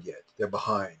method yet. They're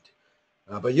behind.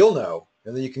 But you'll know,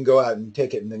 and then you can go out and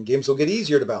take it, and then games will get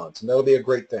easier to balance, and that'll be a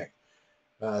great thing.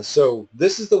 So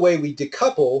this is the way we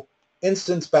decouple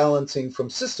instance balancing from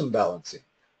system balancing.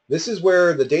 This is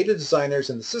where the data designers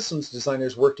and the systems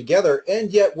designers work together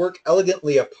and yet work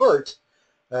elegantly apart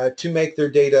to make their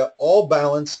data all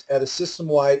balanced at a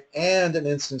system-wide and an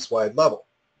instance-wide level.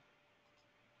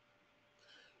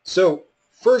 So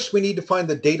first we need to find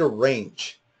the data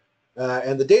range.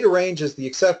 And the data range is the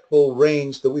acceptable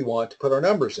range that we want to put our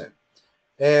numbers in.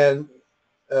 And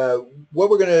what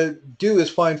we're going to do is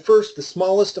find first the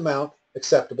smallest amount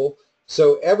acceptable.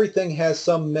 So everything has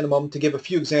some minimum. To give a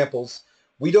few examples,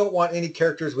 we don't want any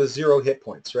characters with 0 hit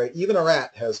points, right? Even a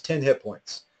rat has 10 hit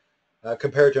points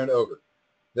compared to an ogre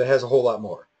that has a whole lot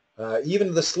more.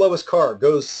 Even the slowest car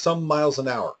goes some miles an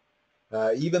hour.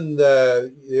 Even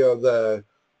the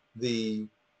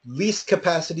least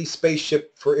capacity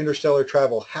spaceship for interstellar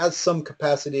travel has some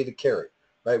capacity to carry,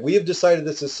 right? We have decided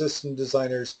this as system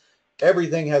designers,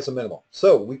 everything has a minimum.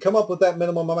 So we come up with that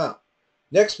minimum amount.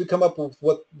 Next, we come up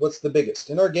with what's the biggest.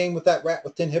 In our game with that rat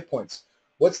with 10 hit points,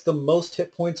 what's the most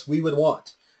hit points we would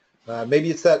want? Maybe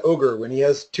it's that ogre when he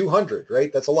has 200,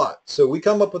 right? That's a lot. So we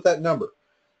come up with that number.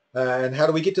 And how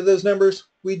do we get to those numbers?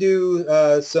 We do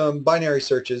some binary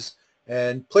searches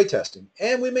and play testing.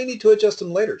 And we may need to adjust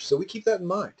them later, so we keep that in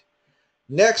mind.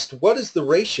 Next, what is the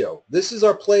ratio? This is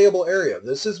our playable area.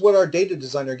 This is what our data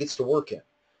designer gets to work in.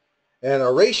 And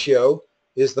our ratio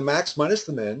is the max minus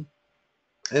the min.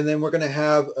 And then we're going to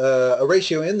have a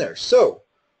ratio in there. So,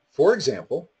 for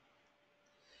example,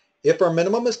 if our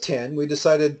minimum is 10, we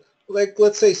decided, like,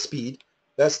 let's say speed.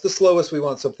 That's the slowest we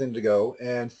want something to go.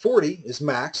 And 40 is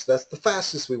max. That's the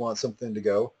fastest we want something to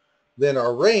go. Then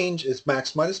our range is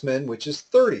max minus min, which is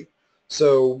 30.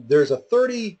 So there's a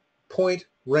 30-point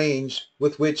range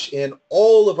with which in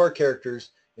all of our characters,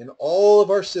 in all of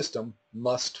our system,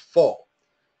 must fall.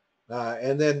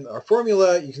 And then our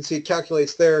formula, you can see it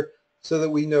calculates there so that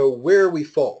we know where we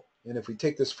fall. And if we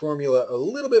take this formula a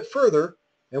little bit further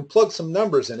and plug some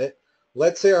numbers in it,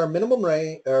 let's say our minimum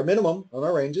on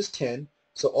our range is 10.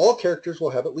 So all characters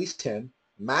will have at least 10.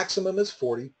 Maximum is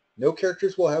 40. No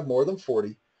characters will have more than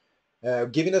 40,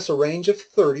 giving us a range of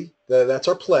 30. That's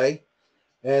our play.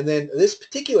 And then this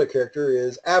particular character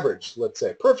is average, let's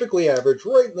say. Perfectly average,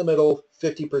 right in the middle,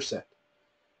 50%.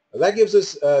 That gives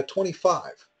us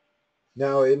 25.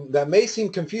 Now, that may seem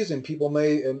confusing. People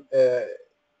may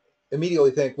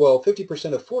immediately think, well,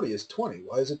 50% of 40 is 20.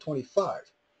 Why is it 25?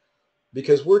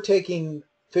 Because we're taking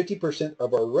 50%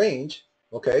 of our range.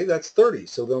 Okay, that's 30.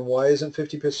 So then why isn't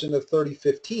 50% of 30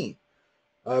 15?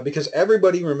 Because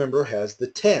everybody, remember, has the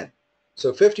 10.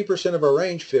 So 50% of our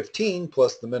range, 15,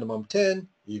 plus the minimum 10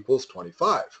 equals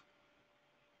 25.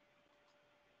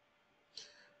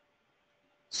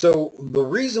 So the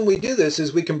reason we do this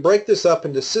is we can break this up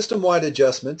into system-wide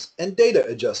adjustments and data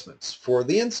adjustments for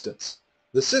the instance.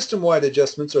 The system-wide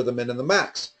adjustments are the min and the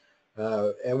max.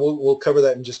 And we'll cover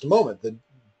that in just a moment. The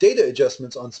data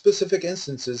adjustments on specific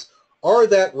instances are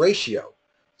that ratio.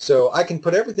 So I can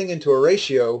put everything into a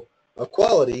ratio of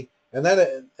quality, and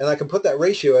I can put that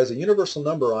ratio as a universal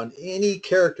number on any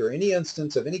character, any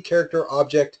instance of any character,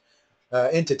 object,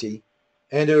 entity,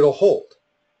 and it'll hold.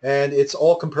 And it's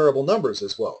all comparable numbers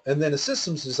as well. And then a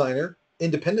systems designer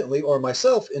independently, or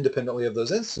myself independently of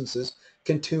those instances,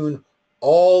 can tune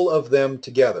all of them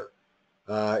together.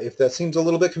 If that seems a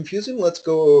little bit confusing, let's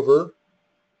go over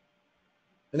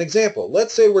an example.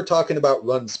 Let's say we're talking about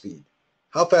run speed,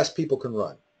 how fast people can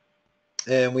run.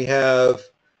 And we have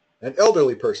an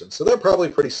elderly person, so they're probably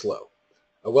pretty slow.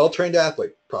 A well-trained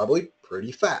athlete, probably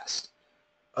pretty fast.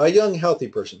 A young, healthy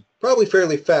person, probably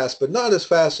fairly fast, but not as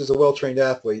fast as a well-trained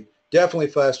athlete, definitely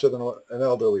faster than an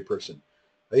elderly person.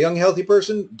 A young, healthy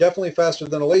person, definitely faster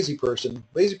than a lazy person.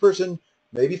 Lazy person,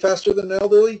 maybe faster than an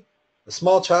elderly. A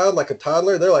small child, like a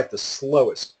toddler, they're like the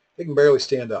slowest. They can barely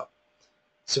stand up.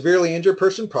 Severely injured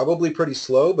person, probably pretty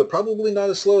slow, but probably not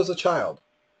as slow as a child.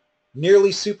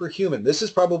 Nearly superhuman. This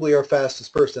is probably our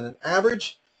fastest person. An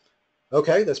average,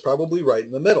 okay, that's probably right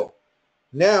in the middle.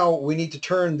 Now we need to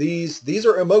turn these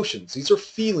are emotions, these are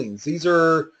feelings, these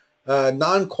are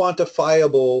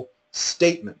non-quantifiable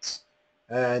statements.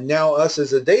 And now us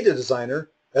as a data designer,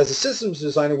 as a systems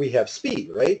designer, we have speed,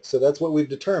 right? So that's what we've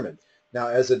determined. Now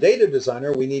as a data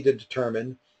designer, we need to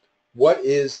determine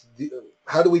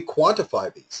how do we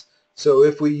quantify these? So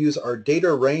if we use our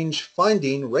data range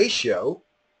finding ratio,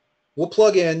 we'll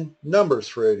plug in numbers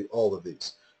for all of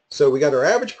these. So we got our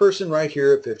average person right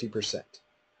here at 50%.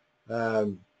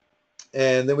 And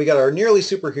then we got our nearly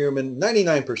superhuman,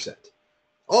 99%.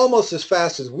 Almost as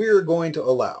fast as we're going to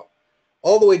allow.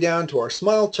 All the way down to our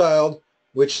small child,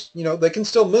 which, you know, they can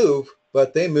still move,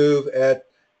 but they move at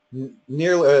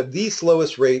nearly the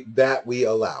slowest rate that we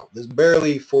allow. There's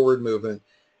barely forward movement.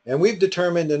 And we've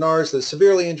determined in ours that a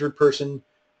severely injured person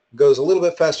goes a little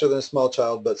bit faster than a small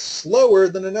child, but slower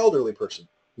than an elderly person.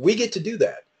 We get to do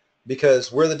that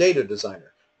because we're the data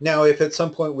designer. Now, if at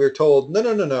some point we're told,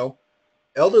 no,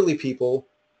 elderly people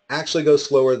actually go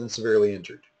slower than severely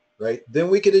injured, right? Then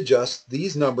we could adjust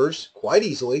these numbers quite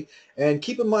easily. And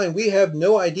keep in mind, we have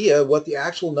no idea what the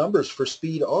actual numbers for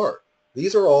speed are.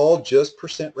 These are all just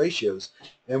percent ratios.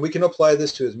 And we can apply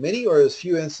this to as many or as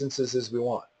few instances as we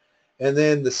want. And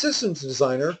then the systems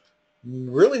designer,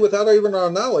 really without even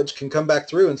our knowledge, can come back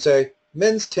through and say,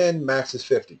 min's 10, max is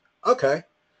 50. Okay.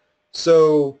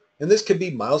 So, and this could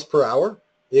be miles per hour.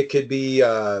 It could be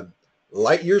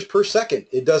light years per second.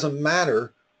 It doesn't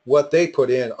matter what they put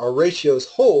in. Our ratios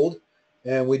hold,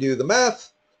 and we do the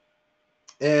math,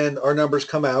 and our numbers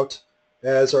come out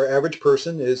as our average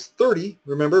person is 30,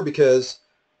 remember, because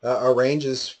our range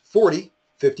is 40.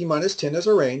 50 minus 10 is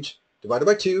our range, divided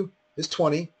by 2, is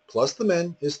 20 plus the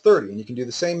min is 30, and you can do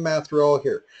the same math through all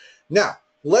here. Now,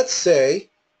 let's say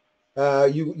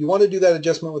you want to do that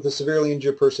adjustment with a severely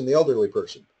injured person, the elderly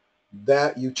person.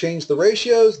 That you change the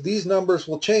ratios, these numbers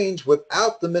will change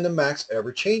without the min and max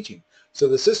ever changing. So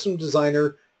the system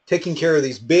designer taking care of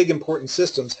these big important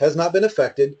systems has not been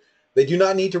affected. They do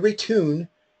not need to retune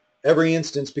every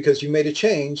instance because you made a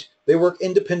change. They work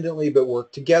independently but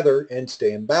work together and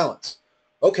stay in balance.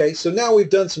 Okay, so now we've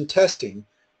done some testing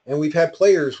and we've had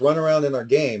players run around in our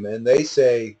game and they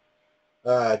say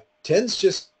 10's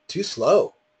just too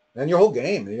slow. And your whole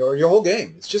game,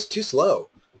 it's just too slow.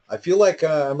 I feel like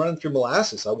I'm running through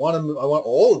molasses. I want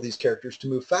all of these characters to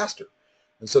move faster.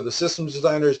 And so the systems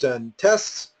designer has done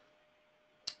tests.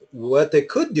 What they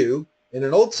could do in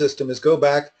an old system is go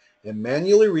back and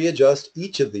manually readjust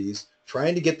each of these,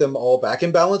 trying to get them all back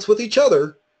in balance with each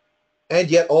other, and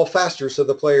yet all faster so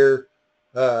the player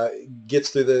gets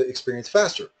through the experience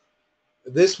faster.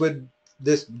 This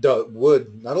does,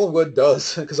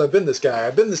 because I've been this guy.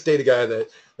 I've been this data guy that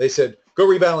they said, go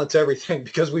rebalance everything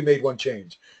because we made one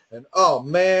change. And oh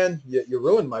man, you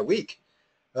ruined my week.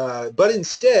 But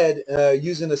instead,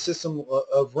 using a system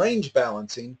of range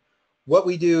balancing, what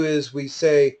we do is we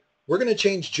say, we're going to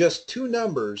change just 2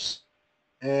 numbers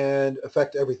and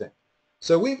affect everything.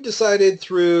 So we've decided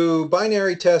through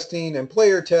binary testing and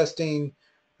player testing,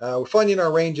 we're finding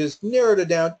our ranges, narrowed it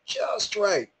down just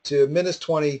right to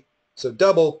 -20, so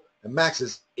double, and max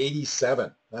is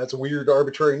 87. That's a weird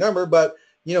arbitrary number, but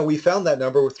you know, we found that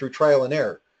number through trial and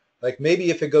error. Like maybe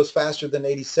if it goes faster than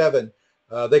 87,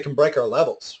 they can break our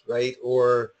levels, right?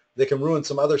 Or they can ruin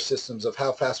some other systems of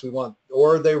how fast we want,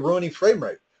 or they're ruining frame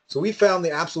rate. So we found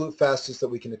the absolute fastest that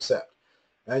we can accept.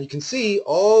 And you can see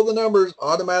all the numbers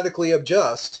automatically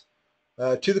adjust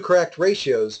to the correct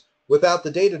ratios without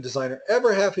the data designer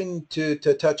ever having to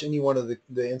touch any one of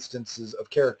the instances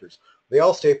of characters. They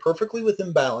all stay perfectly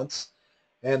within balance,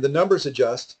 and the numbers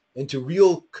adjust into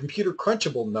real computer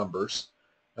crunchable numbers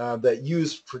that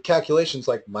use for calculations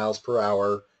like miles per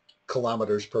hour,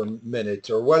 kilometers per minute,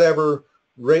 or whatever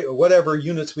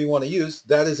units we want to use.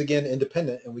 That is again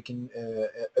independent, and we can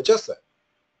adjust that.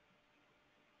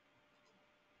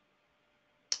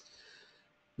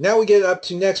 Now we get up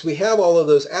to next, we have all of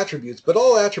those attributes, but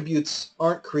all attributes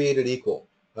aren't created equal.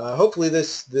 Hopefully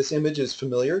this image is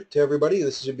familiar to everybody.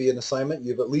 This should be an assignment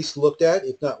you've at least looked at,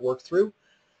 if not worked through.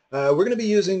 We're going to be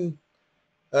using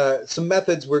some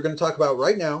methods we're going to talk about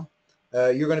right now.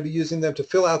 You're going to be using them to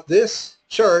fill out this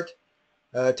chart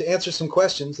to answer some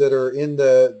questions that are in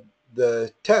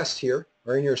the test here,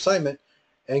 or in your assignment,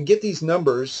 and get these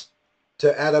numbers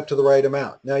to add up to the right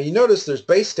amount. Now you notice there's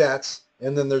base stats,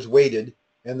 and then there's weighted,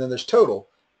 and then there's total.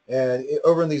 And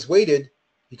over in these weighted,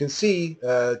 you can see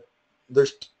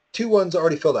there's 2 ones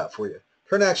already filled out for you.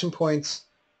 Current action points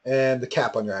and the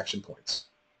cap on your action points.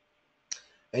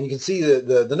 And you can see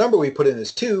the number we put in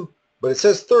is 2, but it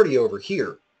says 30 over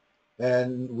here.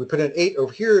 And we put in 8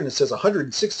 over here, and it says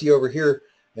 160 over here.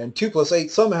 And 2 plus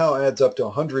 8 somehow adds up to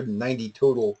 190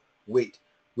 total weight,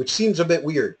 which seems a bit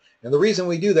weird. And the reason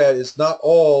we do that is not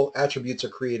all attributes are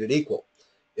created equal.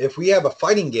 If we have a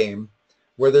fighting game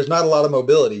where there's not a lot of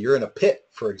mobility, you're in a pit,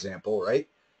 for example, right?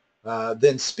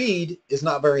 Then speed is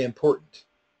not very important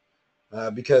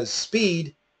because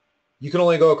speed, you can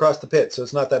only go across the pit, so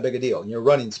it's not that big a deal. You're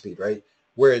running speed, right?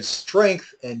 Whereas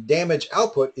strength and damage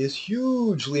output is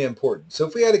hugely important. So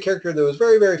if we had a character that was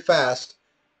very, very fast,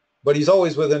 but he's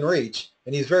always within reach,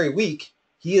 and he's very weak,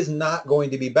 he is not going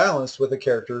to be balanced with a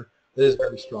character that is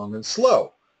very strong and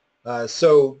slow.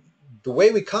 So the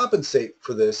way we compensate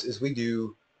for this is we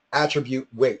do attribute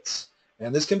weights.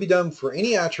 And this can be done for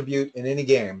any attribute in any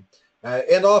game,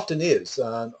 and often is.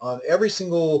 On every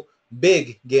single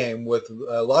big game with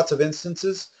lots of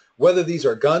instances, whether these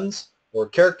are guns or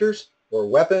characters or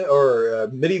weapon or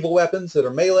medieval weapons that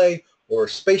are melee, or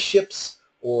spaceships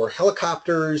or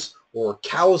helicopters or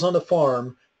cows on a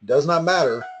farm, does not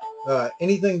matter.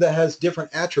 Anything that has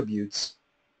different attributes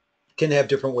can have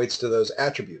different weights to those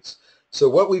attributes. So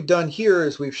what we've done here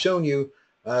is we've shown you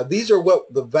these are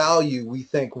what the value we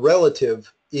think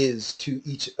relative is to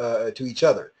each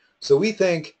other. So we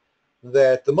think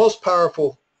that the most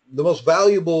powerful, the most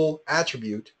valuable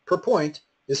attribute per point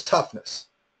is toughness,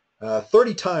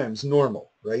 30 times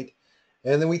normal, right?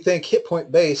 And then we think hit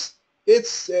point base,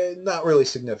 it's not really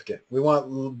significant. We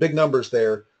want big numbers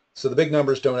there, so the big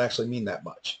numbers don't actually mean that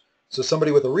much. So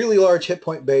somebody with a really large hit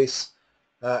point base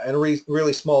and a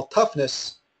really small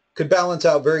toughness could balance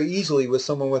out very easily with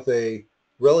someone with a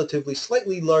relatively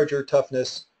slightly larger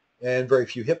toughness and very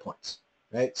few hit points,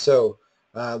 right? So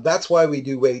That's why we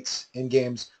do weights in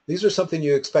games. These are something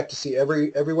you expect to see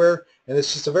everywhere, and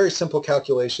it's just a very simple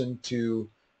calculation to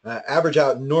average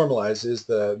out and normalize is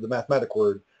the mathematic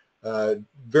word.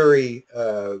 Very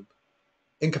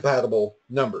incompatible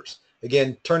numbers.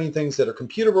 Again, turning things that are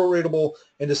computer readable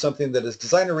into something that is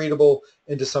designer readable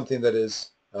into something that is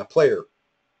player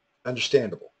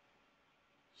understandable.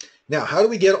 Now, how do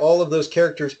we get all of those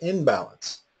characters in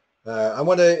balance? I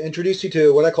want to introduce you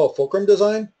to what I call fulcrum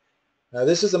design.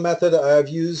 This is a method I've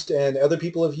used and other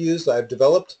people have used. I've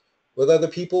developed with other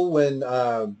people when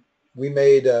we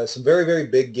made some very, very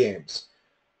big games.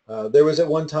 There was at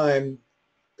one time,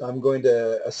 I'm going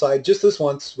to aside just this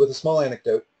once with a small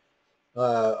anecdote,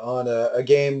 on a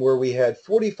game where we had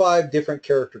 45 different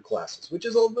character classes, which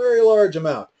is a very large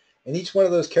amount. And each one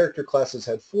of those character classes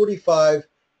had 45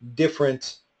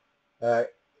 different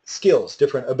skills,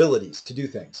 different abilities to do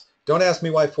things. Don't ask me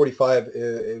why 45.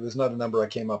 It was not a number I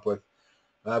came up with,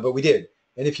 but we did.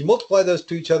 And if you multiply those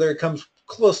to each other, it comes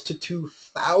close to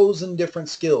 2,000 different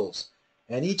skills.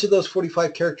 And each of those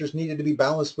 45 characters needed to be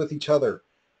balanced with each other.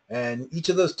 And each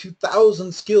of those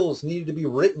 2,000 skills needed to be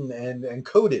written and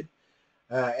coded.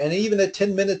 And even at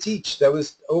 10 minutes each, that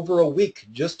was over a week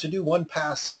just to do one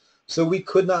pass. So we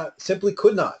simply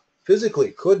could not,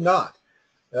 physically could not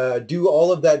do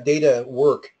all of that data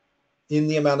work in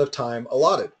the amount of time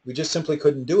allotted. We just simply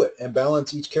couldn't do it and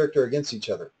balance each character against each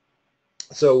other.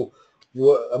 So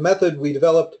a method we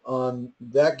developed on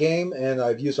that game, and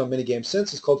I've used on many games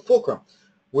since, is called fulcrum,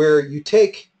 where you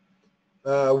take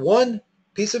one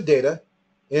piece of data.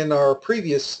 In our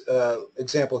previous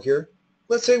example here,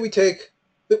 let's say we take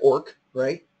the orc,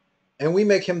 right, and we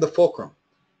make him the fulcrum,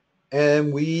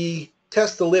 and we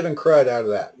test the living crud out of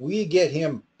that. We get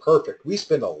him perfect. We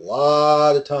spend a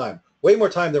lot of time, way more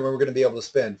time than we're going to be able to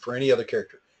spend for any other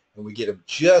character, and we get him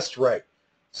just right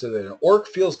so that an orc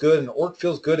feels good, and an orc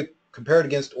feels good compared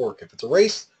against orc. If it's a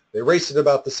race, they race at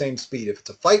about the same speed. If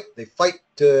it's a fight, they fight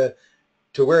to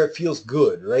where it feels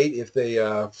good, right? If they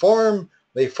farm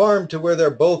to where they're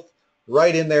both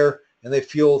right in there and they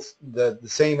feel the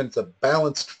same, and it's a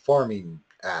balanced farming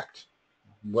act,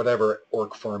 whatever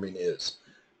orc farming is,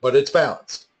 but it's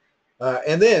balanced.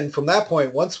 And then from that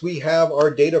point, once we have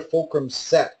our data fulcrum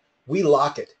set, we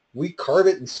lock it. We carve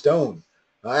it in stone.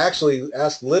 I actually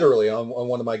asked literally on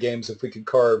one of my games if we could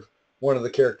carve one of the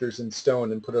characters in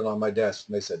stone and put it on my desk,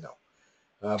 and they said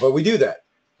no. But we do that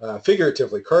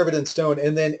figuratively, carve it in stone,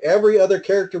 and then every other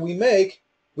character we make,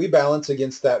 we balance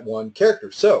against that one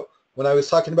character. So when I was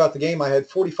talking about the game, I had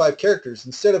 45 characters.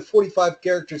 Instead of 45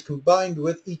 characters combined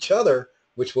with each other,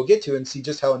 which we'll get to and see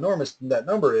just how enormous that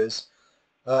number is,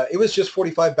 it was just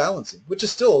 45 balancing, which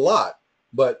is still a lot,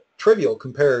 but trivial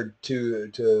compared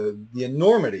to the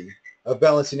enormity of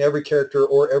balancing every character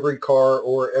or every car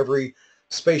or every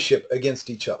spaceship against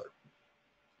each other.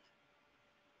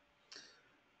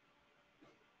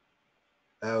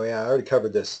 Oh yeah, I already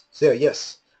covered this. So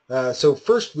yes. So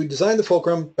first we design the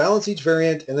fulcrum, balance each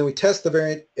variant, and then we test the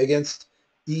variant against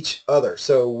each other.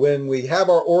 So when we have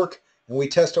our orc and we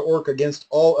test our orc against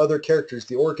all other characters,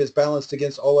 the orc is balanced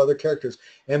against all other characters.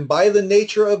 And by the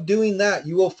nature of doing that,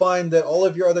 you will find that all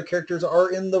of your other characters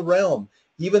are in the realm.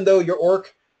 Even though your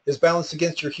orc is balanced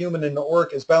against your human and the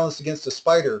orc is balanced against a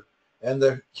spider, and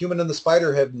the human and the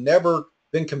spider have never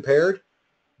been compared,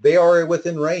 they are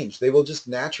within range. They will just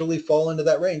naturally fall into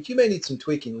that range. You may need some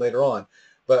tweaking later on,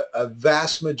 but a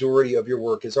vast majority of your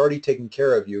work is already taken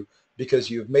care of you because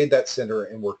you've made that center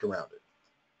and worked around it.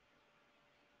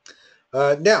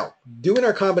 Now, doing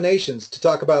our combinations to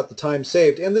talk about the time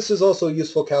saved, and this is also a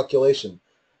useful calculation.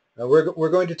 We're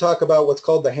going to talk about what's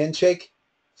called the handshake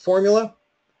formula,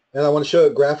 and I want to show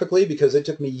it graphically because it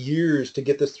took me years to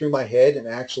get this through my head and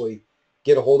actually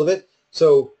get a hold of it.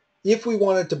 So if we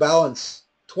wanted to balance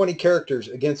 20 characters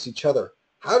against each other,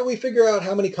 how do we figure out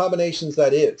how many combinations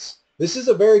that is? This is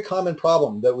a very common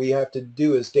problem that we have to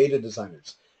do as data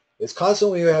designers. It's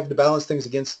constantly we have to balance things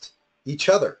against each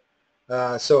other.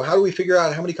 So how do we figure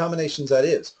out how many combinations that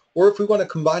is? Or if we want to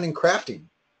combine in crafting,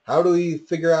 how do we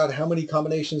figure out how many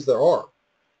combinations there are?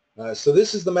 So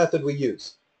this is the method we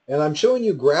use. And I'm showing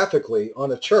you graphically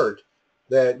on a chart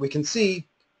that we can see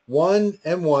 1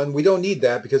 and 1. We don't need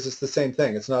that because it's the same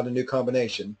thing. It's not a new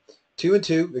combination. 2 and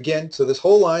 2, again, so this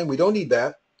whole line, we don't need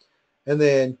that. And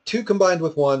then 2 combined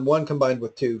with 1, 1 combined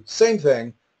with 2, same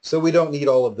thing, so we don't need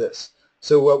all of this.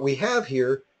 So what we have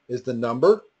here is the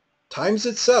number times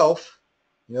itself,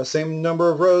 same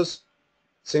number of rows,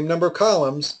 same number of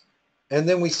columns, and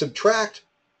then we subtract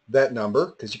that number,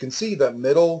 because you can see that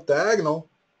middle diagonal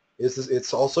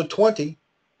it's also 20,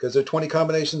 because they're 20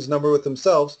 combinations number with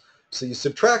themselves. So you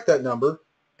subtract that number,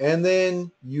 and then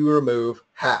you remove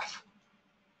half.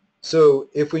 So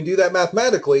if we do that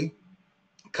mathematically,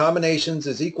 combinations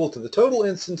is equal to the total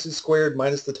instances squared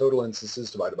minus the total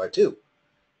instances divided by 2.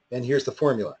 And here's the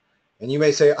formula. And you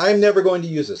may say, I'm never going to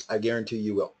use this. I guarantee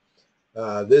you will.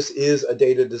 This is a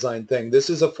data design thing. This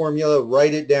is a formula.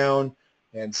 Write it down,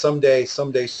 and someday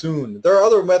soon. There are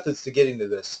other methods to getting to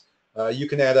this. You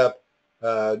can add up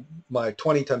my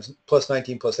 20 times plus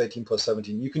 19 plus 18 plus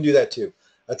 17. You can do that too.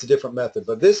 That's a different method.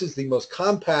 But this is the most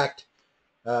compact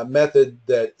method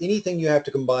that anything you have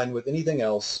to combine with anything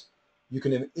else, you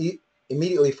can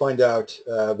immediately find out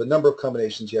the number of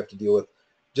combinations you have to deal with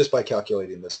just by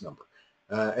calculating this number.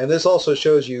 And this also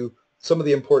shows you some of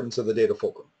the importance of the data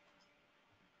fulcrum.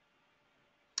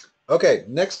 Okay,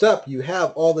 next up, you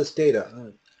have all this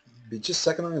data. Be just a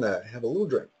second, I'm going to have a little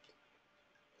drink.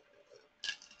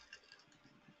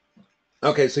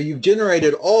 Okay, so you've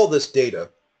generated all this data.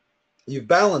 You've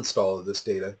balanced all of this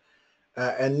data.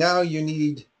 And now you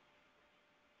need,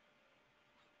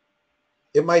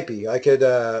 it might be, I could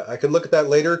look at that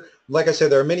later. Like I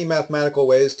said, there are many mathematical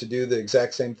ways to do the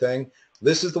exact same thing.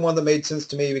 This is the one that made sense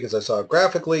to me because I saw it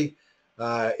graphically,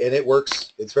 and it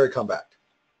works. It's very compact.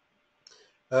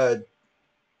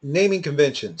 Naming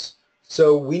conventions.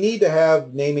 So we need to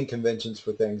have naming conventions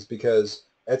for things because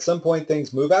at some point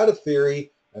things move out of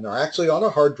theory and are actually on a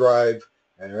hard drive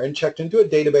and are checked into a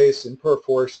database in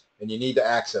Perforce, and you need to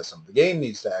access them. The game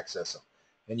needs to access them,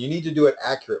 and you need to do it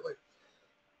accurately.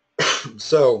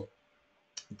 So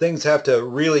things have to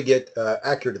really get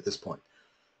accurate at this point.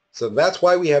 So that's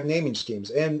why we have naming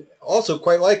schemes. And also,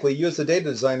 quite likely, you as a data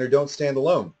designer don't stand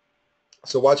alone.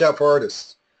 So watch out for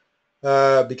artists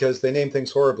because they name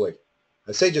things horribly.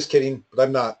 I say just kidding, but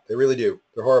I'm not. They really do.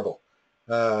 They're horrible.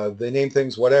 They name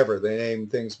things whatever. They name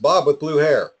things Bob with blue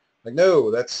hair. Like, no,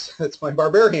 that's my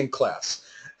barbarian class.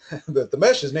 The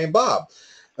mesh is named Bob.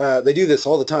 They do this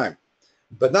all the time.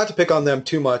 But not to pick on them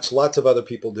too much, lots of other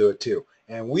people do it too.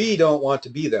 And we don't want to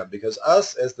be them because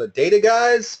us as the data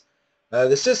guys,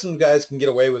 the system guys can get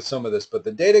away with some of this, but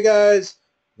the data guys,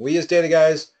 we as data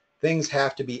guys, things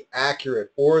have to be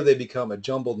accurate or they become a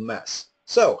jumbled mess.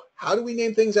 So how do we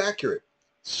name things accurate?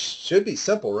 Should be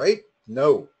simple, right?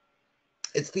 No.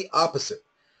 It's the opposite.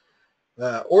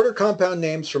 Order compound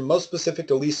names from most specific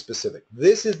to least specific.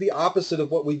 This is the opposite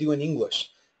of what we do in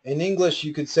English. In English,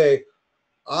 you could say,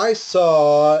 I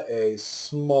saw a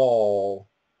small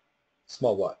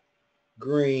what?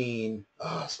 Green,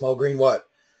 small green what?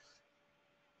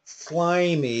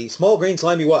 Slimy, small green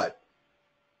slimy what?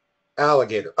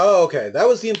 Alligator. Oh, okay. That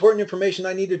was the important information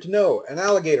I needed to know. An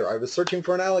alligator. I was searching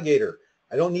for an alligator.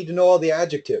 I don't need to know all the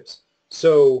adjectives.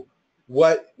 So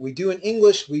what we do in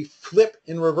English, we flip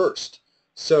in reversed.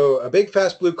 So a big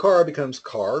fast blue car becomes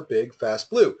car, big fast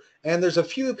blue. And there's a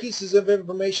few pieces of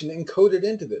information encoded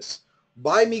into this.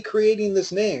 By me creating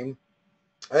this name,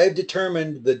 I have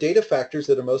determined the data factors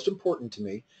that are most important to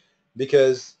me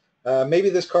because maybe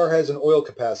this car has an oil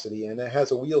capacity and it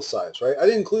has a wheel size, right? I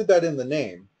didn't include that in the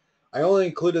name. I only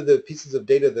included the pieces of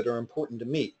data that are important to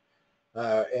me.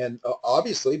 And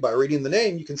obviously, by reading the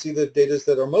name, you can see the data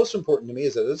that are most important to me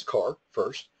is that it's a car,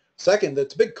 first. Second, that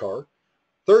it's a big car.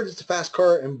 Third, it's a fast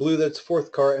car. And blue, that's a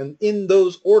fourth car. And in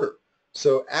those order.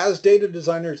 So as data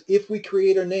designers, if we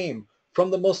create a name from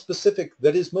the most specific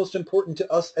that is most important to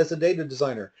us as a data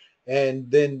designer, and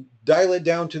then dial it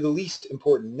down to the least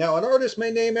important. Now, an artist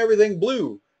may name everything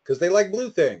blue because they like blue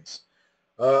things.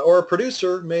 Or a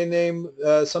producer may name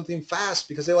something fast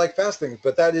because they like fast things,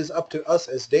 but that is up to us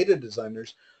as data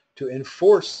designers to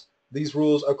enforce these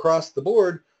rules across the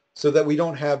board so that we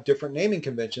don't have different naming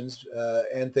conventions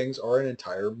and things are an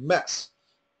entire mess.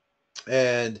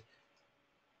 And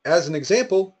as an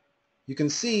example, you can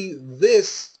see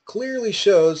this clearly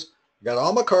shows, I got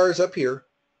all my cars up here,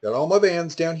 got all my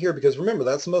vans down here, because remember,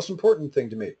 that's the most important thing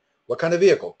to me. What kind of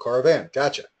vehicle? Car or van?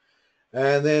 Gotcha.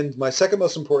 And then my second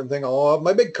most important thing, all of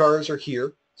my big cars are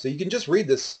here. So you can just read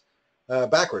this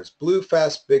backwards. Blue,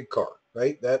 fast, big car,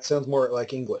 right? That sounds more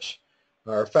like English.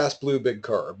 Or fast, blue, big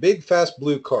car. Or big, fast,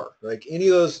 blue car. Like any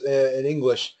of those in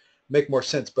English make more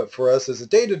sense. But for us as a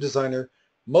data designer,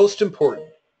 most important,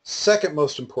 second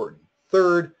most important,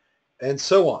 third, and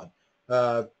so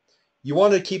on. You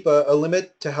want to keep a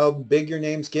limit to how big your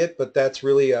names get, but that's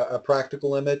really a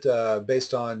practical limit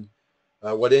based on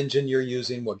what engine you're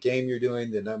using, what game you're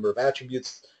doing, the number of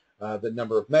attributes, the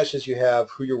number of meshes you have,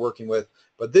 who you're working with.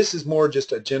 But this is more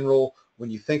just a general,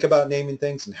 when you think about naming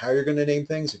things and how you're going to name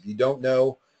things, if you don't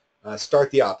know,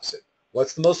 start the opposite.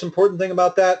 What's the most important thing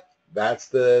about that? That's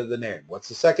the name. What's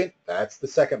the second? That's the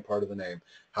second part of the name.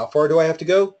 How far do I have to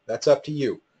go? That's up to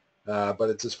you. But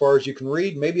it's as far as you can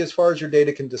read, maybe as far as your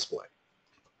data can display.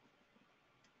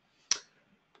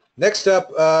 Next up,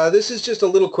 this is just a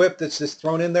little quip that's just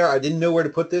thrown in there. I didn't know where to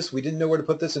put this. We didn't know where to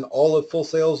put this in all of Full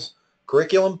Sail's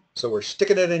curriculum, so we're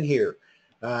sticking it in here.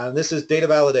 This is data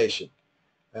validation.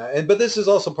 But this is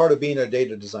also part of being a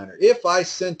data designer. If I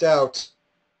sent out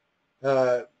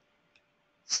a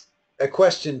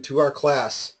question to our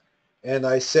class and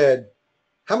I said,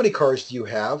 how many cars do you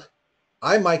have?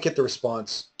 I might get the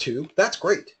response 2. That's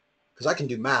great, because I can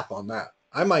do math on that.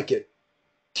 I might get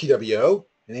TWO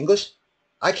in English.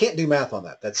 I can't do math on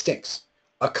that. That stinks.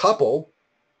 A couple,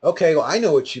 okay, well, I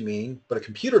know what you mean, but a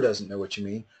computer doesn't know what you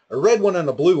mean. A red one and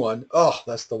a blue one, oh,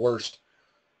 that's the worst,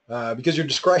 because you're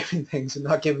describing things and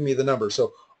not giving me the number.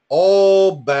 So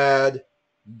all bad,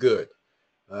 good.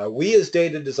 We as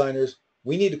data designers,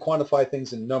 we need to quantify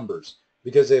things in numbers,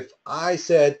 because if I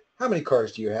said, how many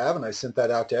cars do you have, and I sent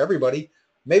that out to everybody,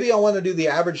 maybe I want to do the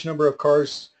average number of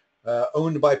cars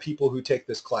owned by people who take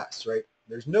this class, right?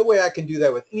 There's no way I can do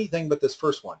that with anything but this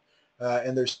first one.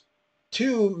 And there's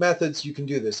 2 methods you can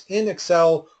do this. In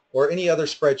Excel or any other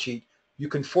spreadsheet, you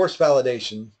can force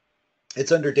validation.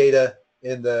 It's under data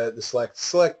in the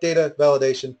select data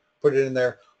validation, put it in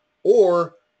there.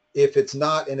 Or if it's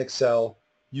not in Excel,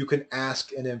 you can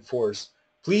ask and enforce.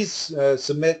 Please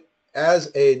submit as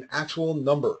an actual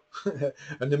number,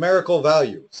 a numerical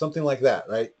value, something like that,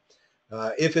 right?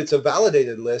 If it's a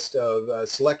validated list of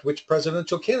select which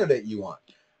presidential candidate you want.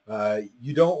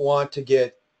 You don't want to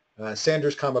get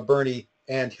Sanders, Bernie,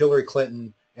 and Hillary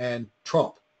Clinton and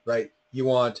Trump, right? You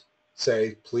want,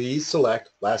 say, please select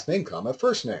last name,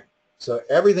 first name. So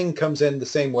everything comes in the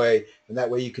same way, and that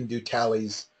way you can do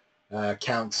tallies,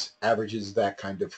 counts, averages, that kind of